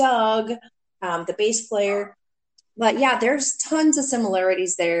and Doug, the bass player. But yeah, there's tons of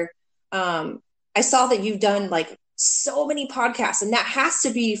similarities there. I saw that you've done like so many podcasts, and that has to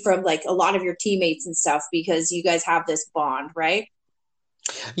be from like a lot of your teammates and stuff, because you guys have this bond, right?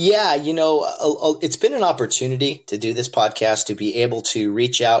 Yeah, you know, it's been an opportunity to do this podcast, to be able to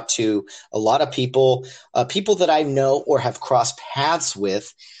reach out to a lot of people, people that I know or have crossed paths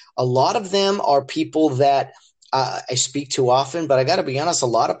with. A lot of them are people that I speak to often, but I got to be honest, a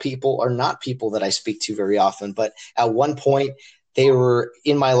lot of people are not people that I speak to very often. But at one point, they were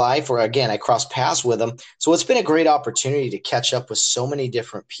in my life, or again, I crossed paths with them. So it's been a great opportunity to catch up with so many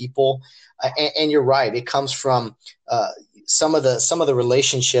different people. And you're right, it comes from some of the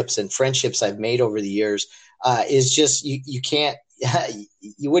relationships and friendships I've made over the years. Is just you can't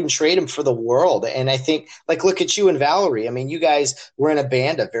you wouldn't trade them for the world. And I think, like, look at you and Valerie. I mean, you guys were in a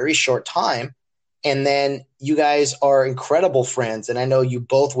band a very short time, and then you guys are incredible friends. And I know you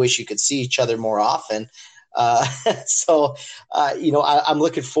both wish you could see each other more often. So, you know, I'm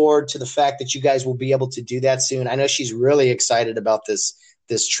looking forward to the fact that you guys will be able to do that soon. I know she's really excited about this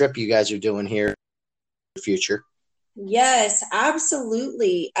trip you guys are doing here in the future. Yes,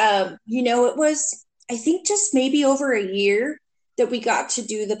 absolutely. You know, it was, I think, just maybe over a year that we got to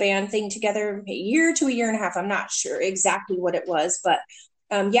do the band thing together, a year to a year and a half. I'm not sure exactly what it was, but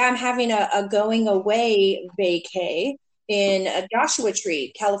yeah, I'm having a going away vacay in Joshua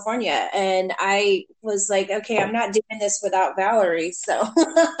Tree, California. And I was like, okay, I'm not doing this without Valerie. So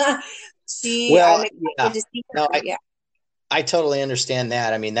I'm excited to see her. No, I totally understand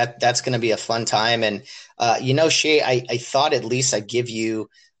that. I mean, that's going to be a fun time. And, you know, Shay, I thought at least I'd give you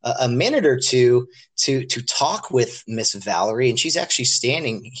a minute or two to talk with Miss Valerie. And she's actually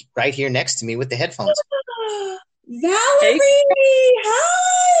standing right here next to me with the headphones. Valerie,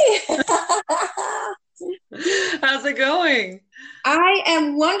 hi. How's it going? I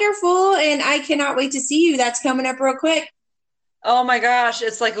am wonderful, and I cannot wait to see you. That's coming up real quick. Oh my gosh,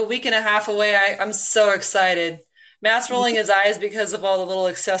 it's like a week and a half away. I'm so excited. Matt's rolling his eyes because of all the little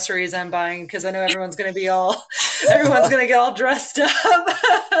accessories I'm buying, because I know everyone's going to get all dressed up.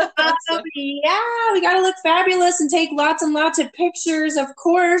 Yeah, we got to look fabulous and take lots and lots of pictures, of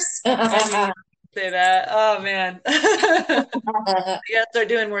course. Say that. Oh man. I gotta start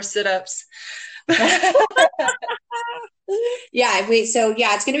doing more sit-ups. Yeah,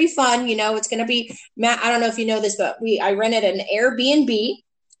 it's going to be fun. You know, it's going to be, Matt, I don't know if you know this, but I rented an Airbnb.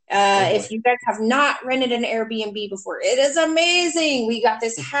 If you guys have not rented an Airbnb before, it is amazing. We got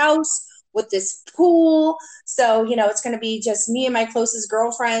this house with this pool. So, it's going to be just me and my closest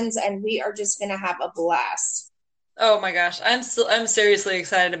girlfriends, and we are just going to have a blast. Oh my gosh. I'm seriously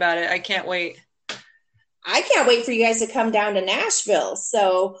excited about it. I can't wait. I can't wait for you guys to come down to Nashville.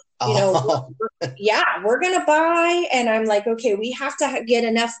 So, we're going to buy, and I'm like, okay, we have to get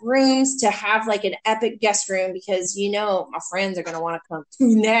enough rooms to have like an epic guest room, because, my friends are going to want to come to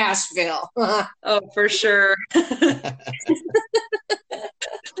Nashville. Oh, for sure.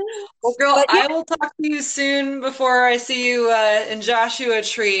 Well, girl, I will talk to you soon before I see you in Joshua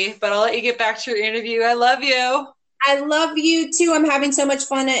Tree, but I'll let you get back to your interview. I love you. I love you too. I'm having so much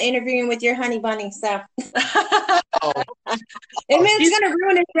fun interviewing with your honey bunny stuff. It's going to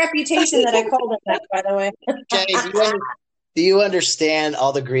ruin his reputation that I called him that, by the way. Jay, do you understand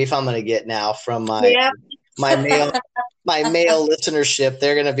all the grief I'm going to get now from my male listenership?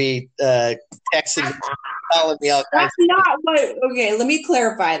 They're going to be texting me, calling me all kinds. That's not what. Okay, let me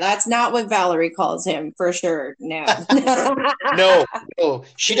clarify. That's not what Valerie calls him, for sure. No, no,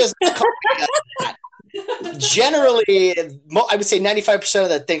 she doesn't call me that. Generally, I would say 95% of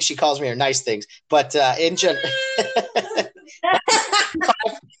the things she calls me are nice things, but in general,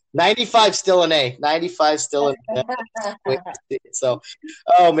 95 still an A. 95 still an A. So,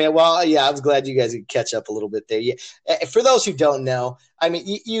 oh man, well, yeah, I was glad you guys could catch up a little bit there. Yeah. For those who don't know, I mean,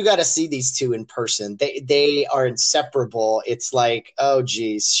 you got to see these two in person. They are inseparable. It's like, oh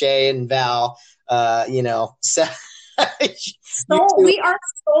geez, Shay and Val, so. We are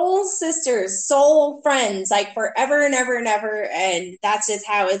soul sisters, soul friends, like forever and ever and ever, and that's just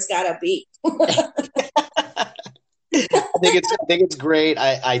how it's gotta be. I think it's great.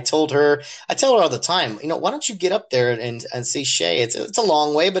 I tell her all the time, why don't you get up there and see Shay? It's a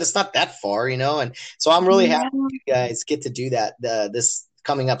long way, but it's not that far, and so I'm really happy you guys get to do that this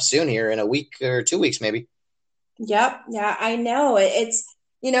coming up soon here in a week or 2 weeks maybe. Yep, yeah, I know. It's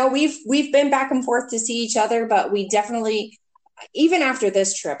we've been back and forth to see each other, but we definitely, even after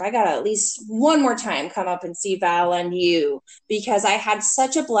this trip, I got to at least one more time come up and see Val and you, because I had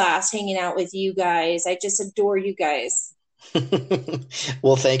such a blast hanging out with you guys. I just adore you guys.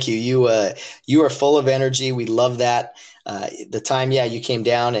 Well, thank you. You are full of energy. We love that. The time, you came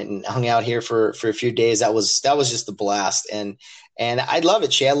down and hung out here for a few days. That was just a blast. And I love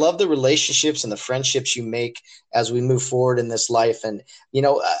it, Shay. I love the relationships and the friendships you make as we move forward in this life. And,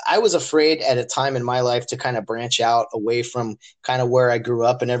 I was afraid at a time in my life to kind of branch out away from kind of where I grew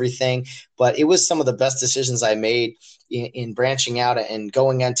up and everything. But it was some of the best decisions I made in branching out and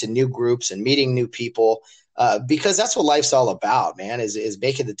going into new groups and meeting new people. Because that's what life's all about, man, is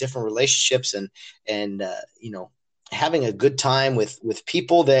making the different relationships and having a good time with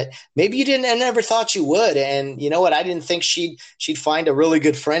people that maybe you didn't and never thought you would. And you know what? I didn't think she'd find a really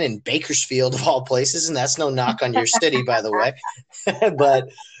good friend in Bakersfield of all places. And that's no knock on your city, by the way. But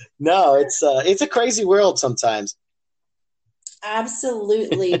no, it's a crazy world sometimes.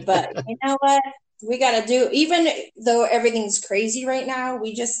 Absolutely. But you know what? We got to do, even though everything's crazy right now,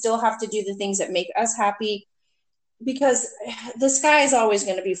 we just still have to do the things that make us happy, because the sky is always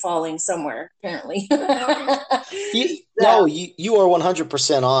going to be falling somewhere, apparently. You are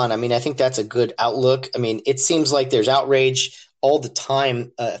 100% on. I mean, I think that's a good outlook. I mean, it seems like there's outrage all the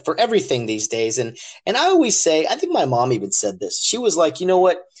time for everything these days. And I always say, I think my mom even said this. She was like, you know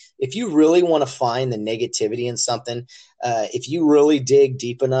what? If you really want to find the negativity in something, if you really dig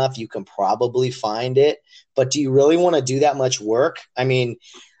deep enough, you can probably find it. But do you really want to do that much work? I mean,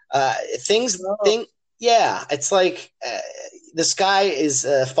 it's like the sky is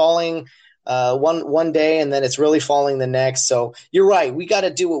falling one day and then it's really falling the next. So you're right. We got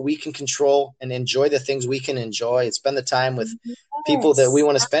to do what we can control and enjoy the things we can enjoy and spend the time with people that we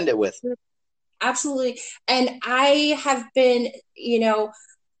want to spend it with. Absolutely. And I have been,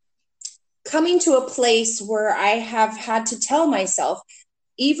 coming to a place where I have had to tell myself,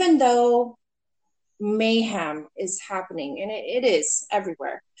 even though mayhem is happening, and it is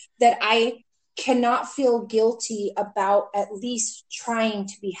everywhere, that I cannot feel guilty about at least trying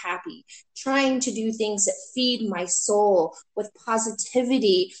to be happy, trying to do things that feed my soul with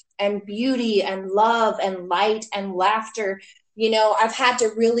positivity and beauty and love and light and laughter. I've had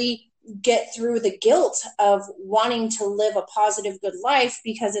to really get through the guilt of wanting to live a positive, good life,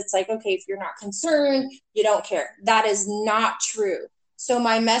 because it's like, okay, if you're not concerned, you don't care. That is not true. So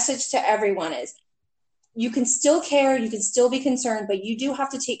my message to everyone is, you can still care, you can still be concerned, but you do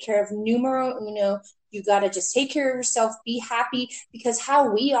have to take care of numero uno. You got to just take care of yourself, be happy, because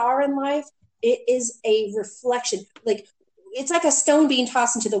how we are in life, it is a reflection. Like, it's like a stone being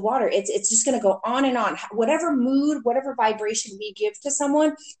tossed into the water. It's just going to go on and on. Whatever mood, whatever vibration we give to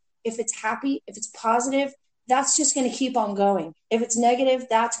someone, if it's happy, if it's positive, that's just going to keep on going. If it's negative,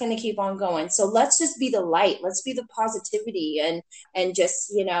 that's going to keep on going. So let's just be the light. Let's be the positivity and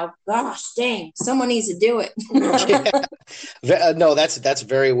just, gosh, dang, someone needs to do it. No, that's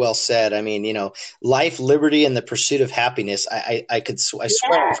very well said. I mean, life, liberty, and the pursuit of happiness. I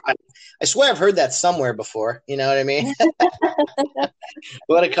swear I've heard that somewhere before. You know what I mean?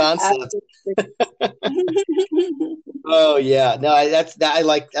 What a concept. Oh yeah, no, I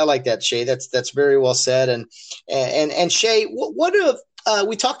like that, Shay. That's very well said. And Shay, what if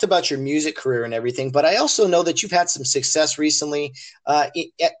we talked about your music career and everything, but I also know that you've had some success recently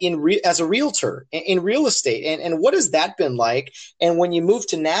as a realtor in real estate. And what has that been like? And when you move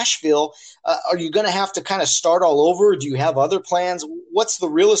to Nashville, are you going to have to kind of start all over? Do you have other plans? What's the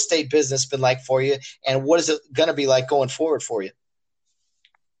real estate business been like for you? And what is it going to be like going forward for you?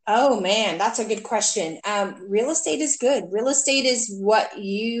 Oh man, that's a good question. Real estate is good. Real estate is what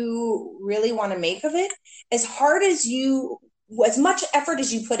you really want to make of it. As much effort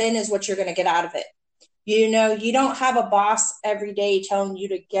as you put in is what you're going to get out of it. You don't have a boss every day telling you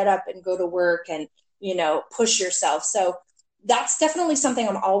to get up and go to work and, push yourself. So that's definitely something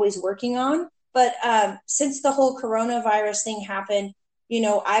I'm always working on. But since the whole coronavirus thing happened,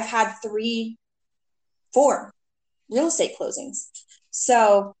 I've had 4 real estate closings.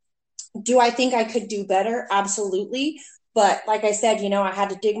 So do I think I could do better? Absolutely. But like I said, I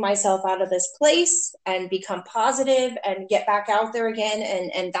had to dig myself out of this place and become positive and get back out there again.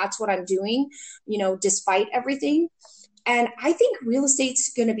 And that's what I'm doing, despite everything. And I think real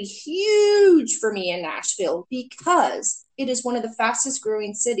estate's going to be huge for me in Nashville because it is one of the fastest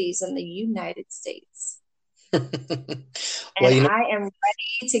growing cities in the United States. Well, and I am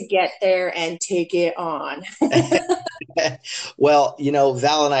ready to get there and take it on. Well,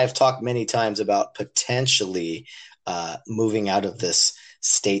 Val and I have talked many times about potentially moving out of this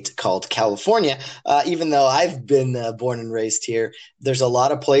state called California. Even though I've been born and raised here, there's a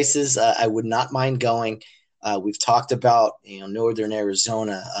lot of places I would not mind going. We've talked about, northern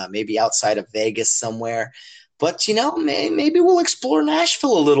Arizona, maybe outside of Vegas somewhere. But, maybe we'll explore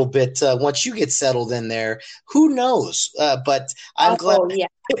Nashville a little bit once you get settled in there. Who knows? But I'm glad. Yeah.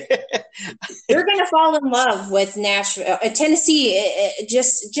 You're going to fall in love with Nashville, Tennessee,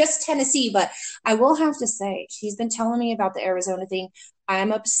 just Tennessee. But I will have to say, she's been telling me about the Arizona thing.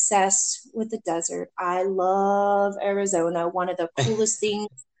 I'm obsessed with the desert. I love Arizona. One of the coolest things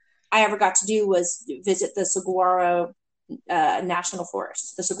I ever got to do was visit the Saguaro National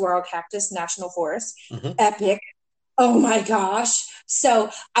Forest, the Saguaro Cactus National Forest. Mm-hmm. Epic. Oh my gosh. So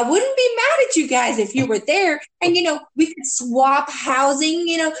I wouldn't be mad at you guys if you were there. And, we could swap housing.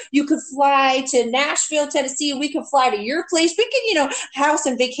 You could fly to Nashville, Tennessee. We could fly to your place. We could, house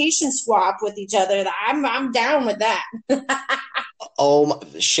and vacation swap with each other. I'm down with that. Oh,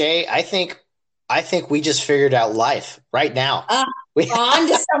 Shay, I think we just figured out life right now. On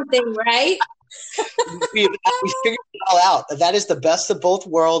to something, right? we figured it all out. That is the best of both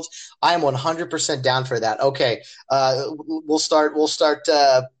worlds. I am 100% down for that. Okay, we'll start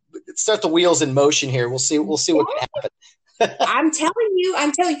the wheels in motion here. We'll see what can happen. I'm telling you.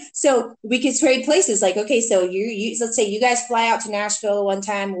 So we could trade places. Like, okay, so you let's say you guys fly out to Nashville one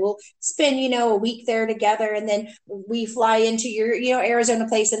time. We'll spend, a week there together, and then we fly into your, Arizona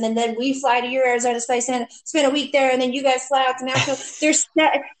place, and then we fly to your Arizona place and spend a week there, and then you guys fly out to Nashville.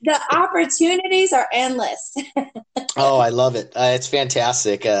 The opportunities are endless. Oh, I love it. It's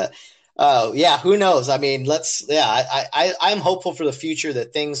fantastic. Oh yeah, who knows? I mean, I'm hopeful for the future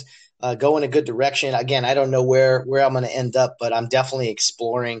that things go in a good direction. Again, I don't know where I'm going to end up, but I'm definitely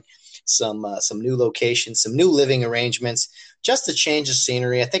exploring some new locations, some new living arrangements, just to change the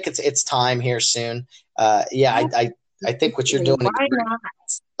scenery. I think it's time here soon. I think what you're doing. Why not?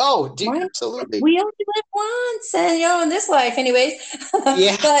 Oh, absolutely. We only live once, and in this life, anyways.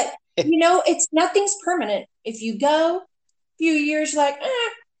 Yeah. But it's nothing's permanent. If you go a few years, like,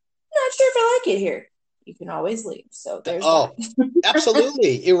 not sure if I like it here, you can always leave. So there's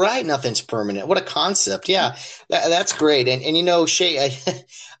Absolutely. You're right. Nothing's permanent. What a concept. Yeah, that's great. And Shay,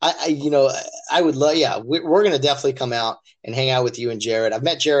 I would love, we're going to definitely come out and hang out with you and Jared. I've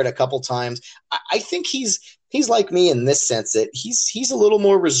met Jared a couple times. I think he's like me in this sense that he's a little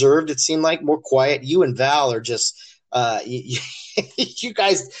more reserved. It seemed like more quiet. You and Val are just, you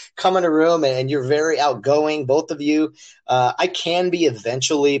guys come in a room and you're very outgoing, both of you. I can be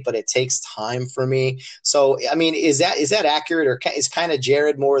eventually, but it takes time for me. So, I mean, is that accurate, or is kind of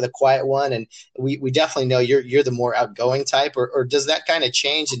Jared more the quiet one? And we definitely know you're the more outgoing type, or does that kind of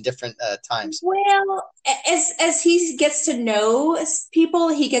change in different times? Well, as he gets to know people,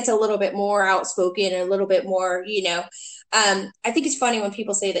 he gets a little bit more outspoken, a little bit more, I think it's funny when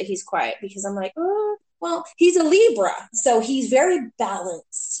people say that he's quiet, because I'm like, oh, Well, he's a Libra, so he's very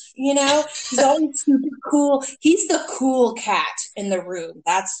balanced. He's always super cool. He's the cool cat in the room.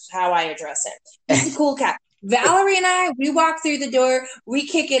 That's how I address him. He's the cool cat. Valerie and I, we walk through the door, we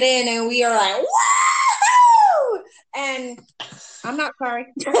kick it in, and we are like, woo! And I'm not sorry.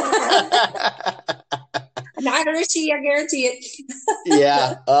 Neither is she, I guarantee it.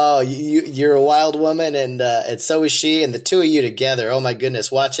 Yeah. Oh, you're a wild woman, and so is she, and the two of you together. Oh my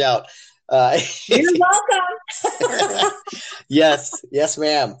goodness, watch out. You're welcome. Yes,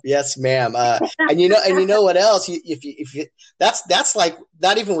 ma'am. Yes, ma'am. And you know what else? If you that's like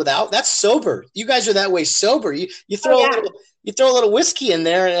not even without, that's sober. You guys are that way sober. You throw a little whiskey in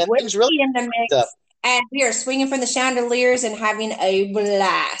there, and things really in the mix. Up. And we are swinging from the chandeliers and having a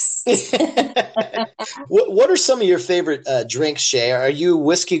blast. What are some of your favorite drinks, Shay? Are you a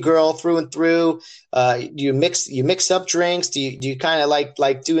whiskey girl through and through? Do you mix up drinks? Do you kind of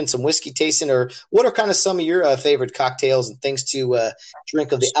like doing some whiskey tasting, or what are kind of some of your favorite cocktails and things to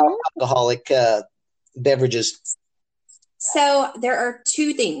drink of the alcoholic beverages? So there are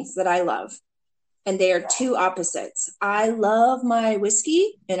two things that I love. And they are two opposites. I love my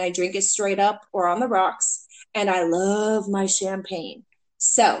whiskey, and I drink it straight up or on the rocks. And I love my champagne.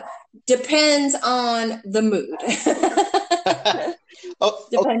 So depends on the mood.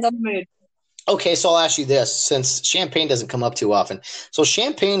 Depends on the mood. Okay, so I'll ask you this, since champagne doesn't come up too often. So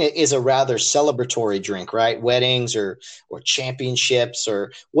champagne is a rather celebratory drink, right? Weddings or championships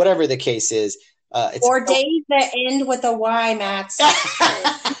or whatever the case is. Or days that end with a Y, Max.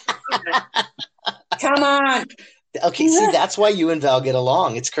 Come on. Okay, see, that's why you and Val get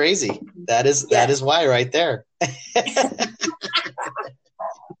along. It's crazy. That is why right there. It's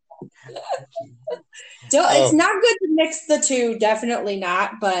not good to mix the two, definitely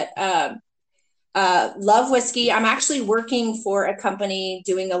not. But love whiskey. I'm actually working for a company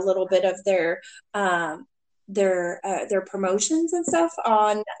doing a little bit of their promotions and stuff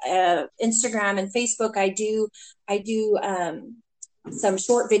on Instagram and Facebook. I do some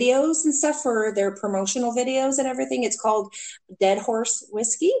short videos and stuff for their promotional videos and everything. It's called Dead Horse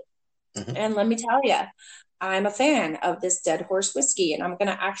Whiskey. Mm-hmm. And let me tell you, I'm a fan of this Dead Horse Whiskey, and I'm going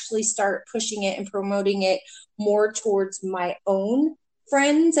to actually start pushing it and promoting it more towards my own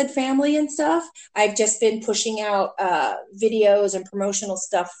friends and family and stuff. I've just been pushing out videos and promotional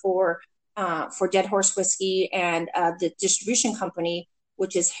stuff for Dead Horse Whiskey and the distribution company,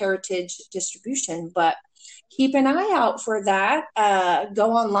 which is Heritage Distribution. But keep an eye out for that.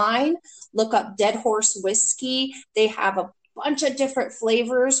 Go online, look up Dead Horse Whiskey. They have a bunch of different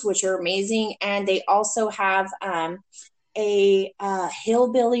flavors, which are amazing. And they also have a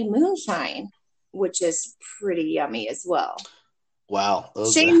Hillbilly Moonshine, which is pretty yummy as well. Wow.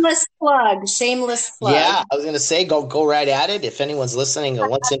 Shameless plug. Yeah, I was going to say, go right at it. If anyone's listening and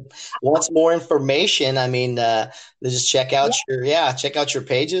wants more information, I mean, just check out your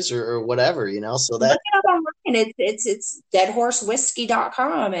pages or whatever, so that. Look it up online. It's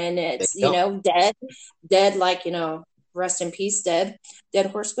deadhorsewhiskey.com, and it's, dead, like, rest in peace, Dead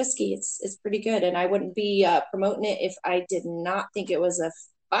Horse Whiskey. It's pretty good. And I wouldn't be promoting it if I did not think it was a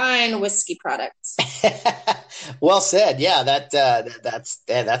fine whiskey product. Well said. Yeah,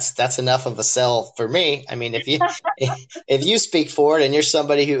 that's enough of a sell for me. I mean, if you speak for it and you're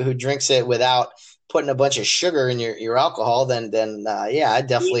somebody who drinks it without putting a bunch of sugar in your alcohol, then I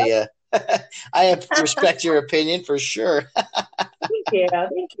definitely I respect your opinion for sure.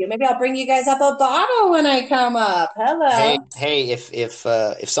 Thank you. Maybe I'll bring you guys up a bottle when I come up. Hello. Hey,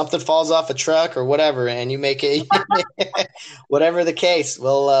 if something falls off a truck or whatever, and you make it, whatever the case,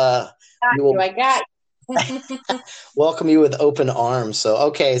 I got you. Welcome you with open arms.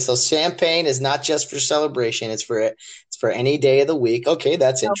 So champagne is not just for celebration; it's for any day of the week. Okay,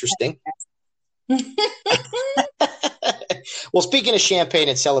 that's interesting. Well, speaking of champagne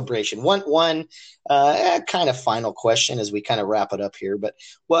and celebration, one kind of final question as we kind of wrap it up here. But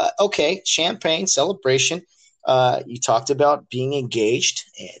champagne celebration. You talked about being engaged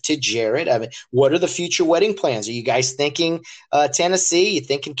to Jared. I mean, what are the future wedding plans? Are you guys thinking Tennessee? You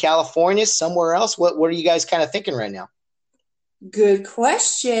thinking California? Somewhere else? What are you guys kind of thinking right now? Good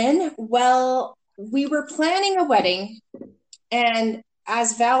question. Well, we were planning a wedding, and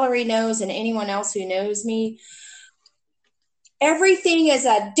as Valerie knows, and anyone else who knows me, everything is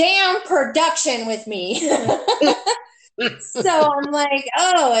a damn production with me. So I'm like,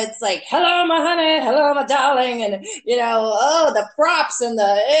 it's like, hello, my honey, hello, my darling. And, the props and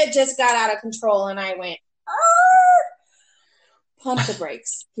it just got out of control. And I went, pump the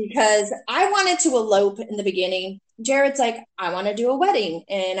brakes, because I wanted to elope in the beginning. Jared's like, I want to do a wedding.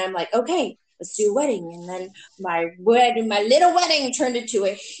 And I'm like, okay, let's do a wedding. And then my little wedding turned into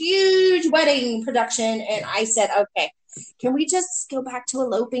a huge wedding production. And I said, okay, can we just go back to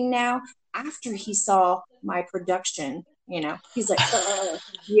eloping now? After he saw my production, he's like,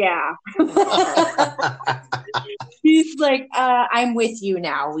 yeah. He's like, I'm with you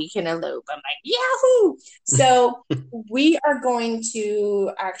now. We can elope. I'm like, yahoo! So we are going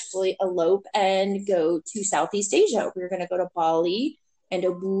to actually elope and go to Southeast Asia. We're going to go to Bali and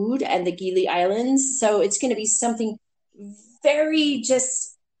Ubud and the Gili Islands. So it's going to be something very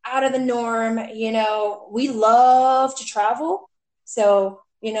just out of the norm. We love to travel. So,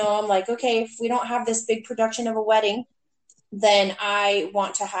 I'm like, okay, if we don't have this big production of a wedding, then I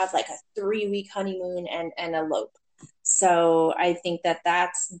want to have like a 3-week honeymoon and elope. So I think that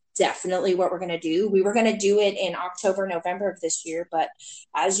that's definitely what we're going to do. We were going to do it in October, November of this year, but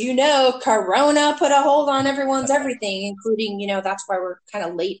as you know, Corona put a hold on everyone's everything, including, that's why we're kind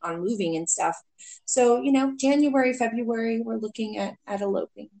of late on moving and stuff. So, January, February, we're looking at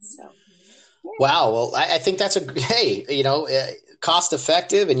eloping. So. Yeah. Wow. Well, I think that's cost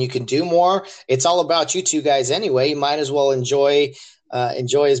effective and you can do more. It's all about you two guys anyway. You might as well enjoy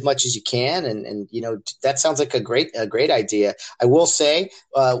as much as you can. And that sounds like a great idea. I will say,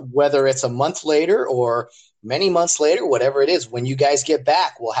 whether it's a month later or many months later, whatever it is, when you guys get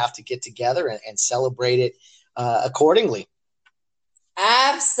back, we'll have to get together and celebrate it accordingly.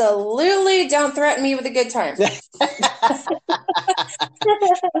 Absolutely. Don't threaten me with a good time.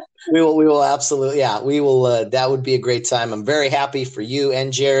 We will absolutely. Yeah, we will. That would be a great time. I'm very happy for you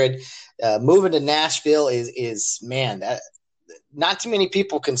and Jared. Moving to Nashville is man, that not too many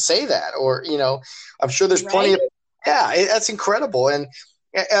people can say that, or, I'm sure there's plenty of, that's incredible. And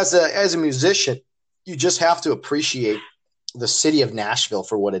as a musician, you just have to appreciate the city of Nashville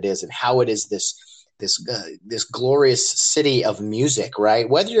for what it is and how it is this glorious city of music, right?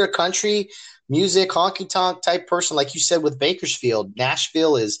 Whether you're a country music, honky tonk type person, like you said with Bakersfield,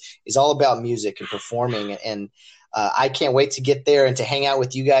 Nashville is all about music and performing. And I can't wait to get there and to hang out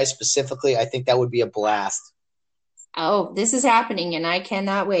with you guys specifically. I think that would be a blast. Oh, this is happening and I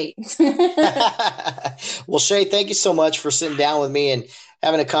cannot wait. Well, Shay, thank you so much for sitting down with me and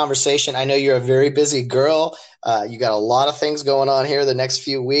having a conversation. I know you're a very busy girl. You got a lot of things going on here the next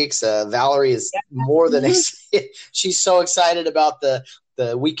few weeks. Valerie is more than she's so excited about the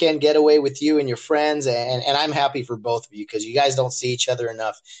weekend getaway with you and your friends. And I'm happy for both of you because you guys don't see each other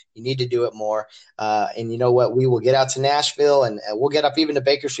enough. You need to do it more. And you know what? We will get out to Nashville and we'll get up even to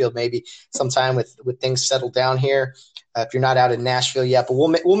Bakersfield maybe sometime with things settled down here. If you're not out in Nashville yet, but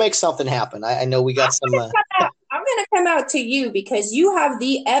we'll make something happen. I know we got some. I'm going to come out to you because you have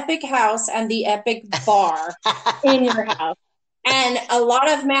the epic house and the epic bar in your house. And a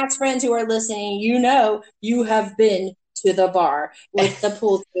lot of Matt's friends who are listening, you have been to the bar with the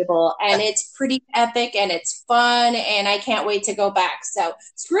pool table and it's pretty epic and it's fun and I can't wait to go back. So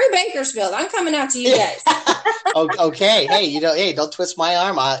screw Bakersfield. I'm coming out to you guys. Okay. Hey, don't twist my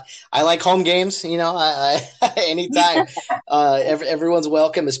arm. I like home games, I anytime. Everyone's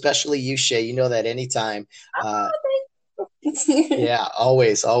welcome, especially you, Shay. You know that anytime. Yeah,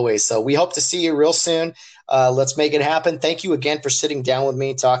 always. So we hope to see you real soon. Let's make it happen. Thank you again for sitting down with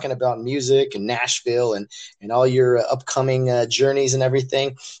me, talking about music and Nashville and all your upcoming journeys and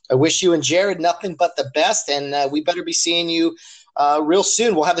everything. I wish you and Jared nothing but the best, and we better be seeing you real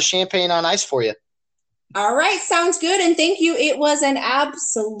soon. We'll have the champagne on ice for you. All right. Sounds good. And thank you. It was an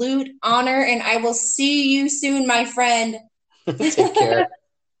absolute honor, and I will see you soon, my friend. Take care.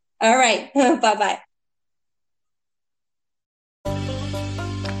 All right. Bye-bye.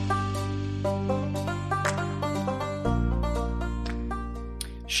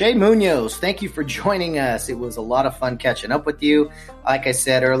 Shay Munoz, thank you for joining us. It was a lot of fun catching up with you. Like I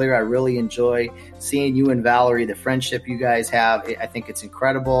said earlier, I really enjoy seeing you and Valerie, the friendship you guys have. I think it's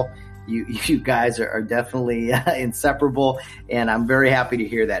incredible. You guys are definitely inseparable, and I'm very happy to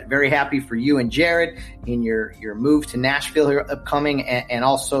hear that. Very happy for you and Jared in your move to Nashville here upcoming, and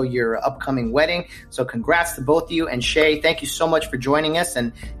also your upcoming wedding. So congrats to both of you. And Shay, thank you so much for joining us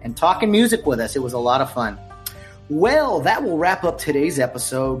and talking music with us. It was a lot of fun. Well, that will wrap up today's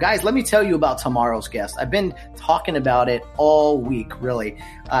episode. Guys, let me tell you about tomorrow's guest. I've been talking about it all week, really.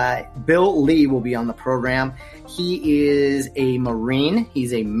 Bill Lee will be on the program. He is a Marine.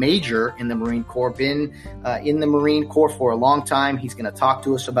 He's a major in the Marine Corps, been in the Marine Corps for a long time. He's going to talk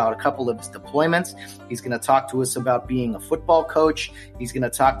to us about a couple of his deployments. He's going to talk to us about being a football coach. He's going to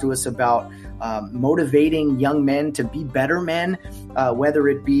talk to us about motivating young men to be better men, whether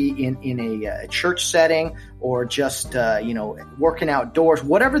it be in a church setting or just, working outdoors,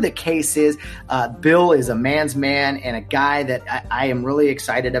 whatever the case is, Bill is a man's man and a guy that I am really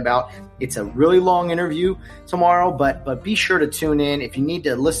excited about. It's a really long interview tomorrow, but be sure to tune in. If you need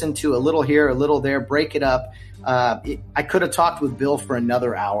to listen to a little here, a little there, break it up. I could have talked with Bill for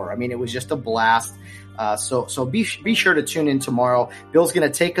another hour. I mean, it was just a blast. So be sure to tune in tomorrow. Bill's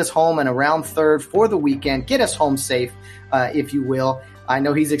going to take us home in around third for the weekend, get us home safe, if you will. I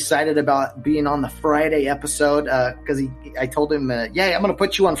know he's excited about being on the Friday episode because I told him, I'm going to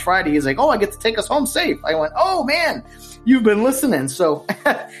put you on Friday. He's like, I get to take us home safe. I went, oh, man, you've been listening. So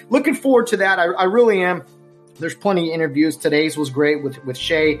looking forward to that. I really am. There's plenty of interviews. Today's was great with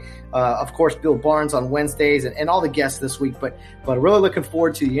Shay. Of course, Bill Barnes on Wednesdays and all the guests this week. But really looking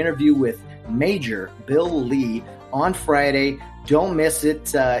forward to the interview with Major Bill Lee on Friday. Don't miss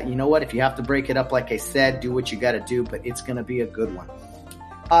it. You know what? If you have to break it up, like I said, do what you got to do. But it's going to be a good one.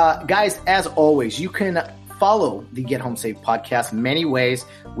 Guys, as always, you can follow the Get Home Safe podcast many ways.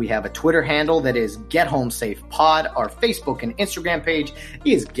 We have a Twitter handle that is Get Home Safe Pod. Our Facebook and Instagram page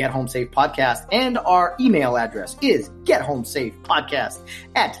is Get Home Safe Podcast. And our email address is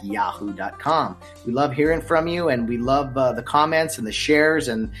gethomesafepodcast@yahoo.com. We love hearing from you, and we love the comments and the shares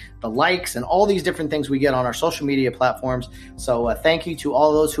and the likes and all these different things we get on our social media platforms. So thank you to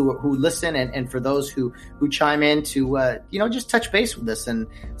all those who listen and for those who chime in to, just touch base with us and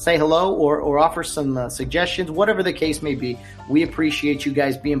say hello or offer some suggestions, whatever the case may be. We appreciate you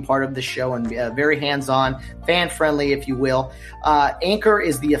guys being part of the show and very hands-on, fan-friendly, if you will. Anchor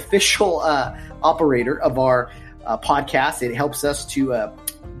is the official operator of our podcast. It helps us to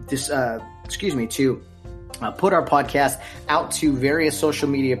put our podcast out to various social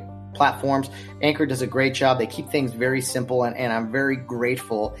media platforms. Anchor does a great job. They keep things very simple, and I'm very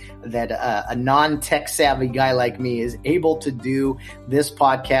grateful that a non-tech savvy guy like me is able to do this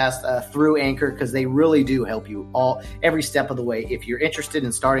podcast through Anchor, because they really do help you every step of the way. If you're interested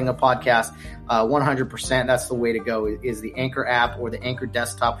in starting a podcast, 100%, that's the way to go, is the Anchor app or the Anchor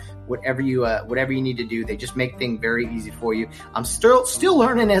desktop. Whatever you need to do, they just make things very easy for you. I'm still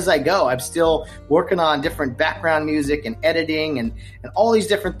learning as I go. I'm still working on different background music and editing and all these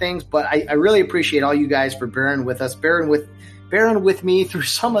different things, but I really appreciate all you guys for bearing with us, bearing with me through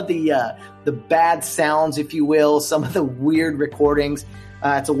some of the bad sounds, if you will, some of the weird recordings.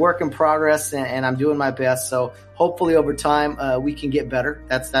 It's a work in progress, and I'm doing my best. So hopefully over time we can get better.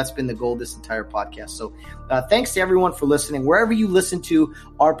 That's been the goal of this entire podcast. So thanks to everyone for listening. Wherever you listen to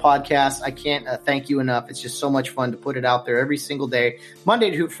our podcast, I can't thank you enough. It's just so much fun to put it out there every single day,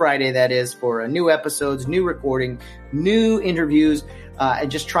 Monday to Friday, that is, for new episodes, new recording, new interviews, and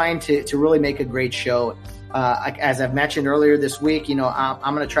just trying to really make a great show. As I've mentioned earlier this week,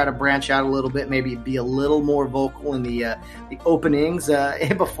 I'm going to try to branch out a little bit, maybe be a little more vocal in the openings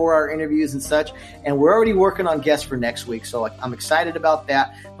before our interviews and such. And we're already working on guests for next week, so I'm excited about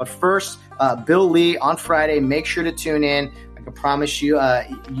that. But first, Bill Lee on Friday. Make sure to tune in. I can promise you,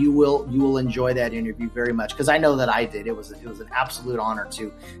 you will enjoy that interview very much, because I know that I did. It was an absolute honor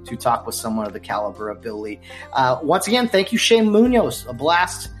to talk with someone of the caliber of Bill Lee. Once again, thank you, Shane Munoz. A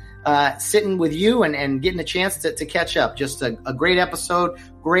blast sitting with you and getting a chance to catch up. Just a great episode,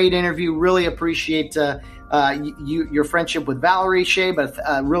 great interview. Really appreciate your friendship with Valerie, Shay, but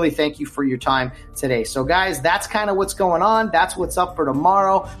really thank you for your time today. So guys, that's kind of what's going on. That's what's up for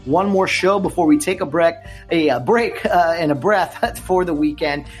tomorrow. One more show before we take a break and a breath for the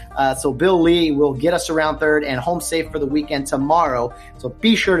weekend. So Bill Lee will get us around third and home safe for the weekend tomorrow. So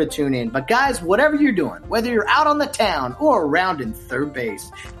be sure to tune in. But guys, whatever you're doing, whether you're out on the town or around in third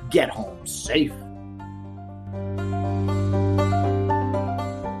base, get home safe.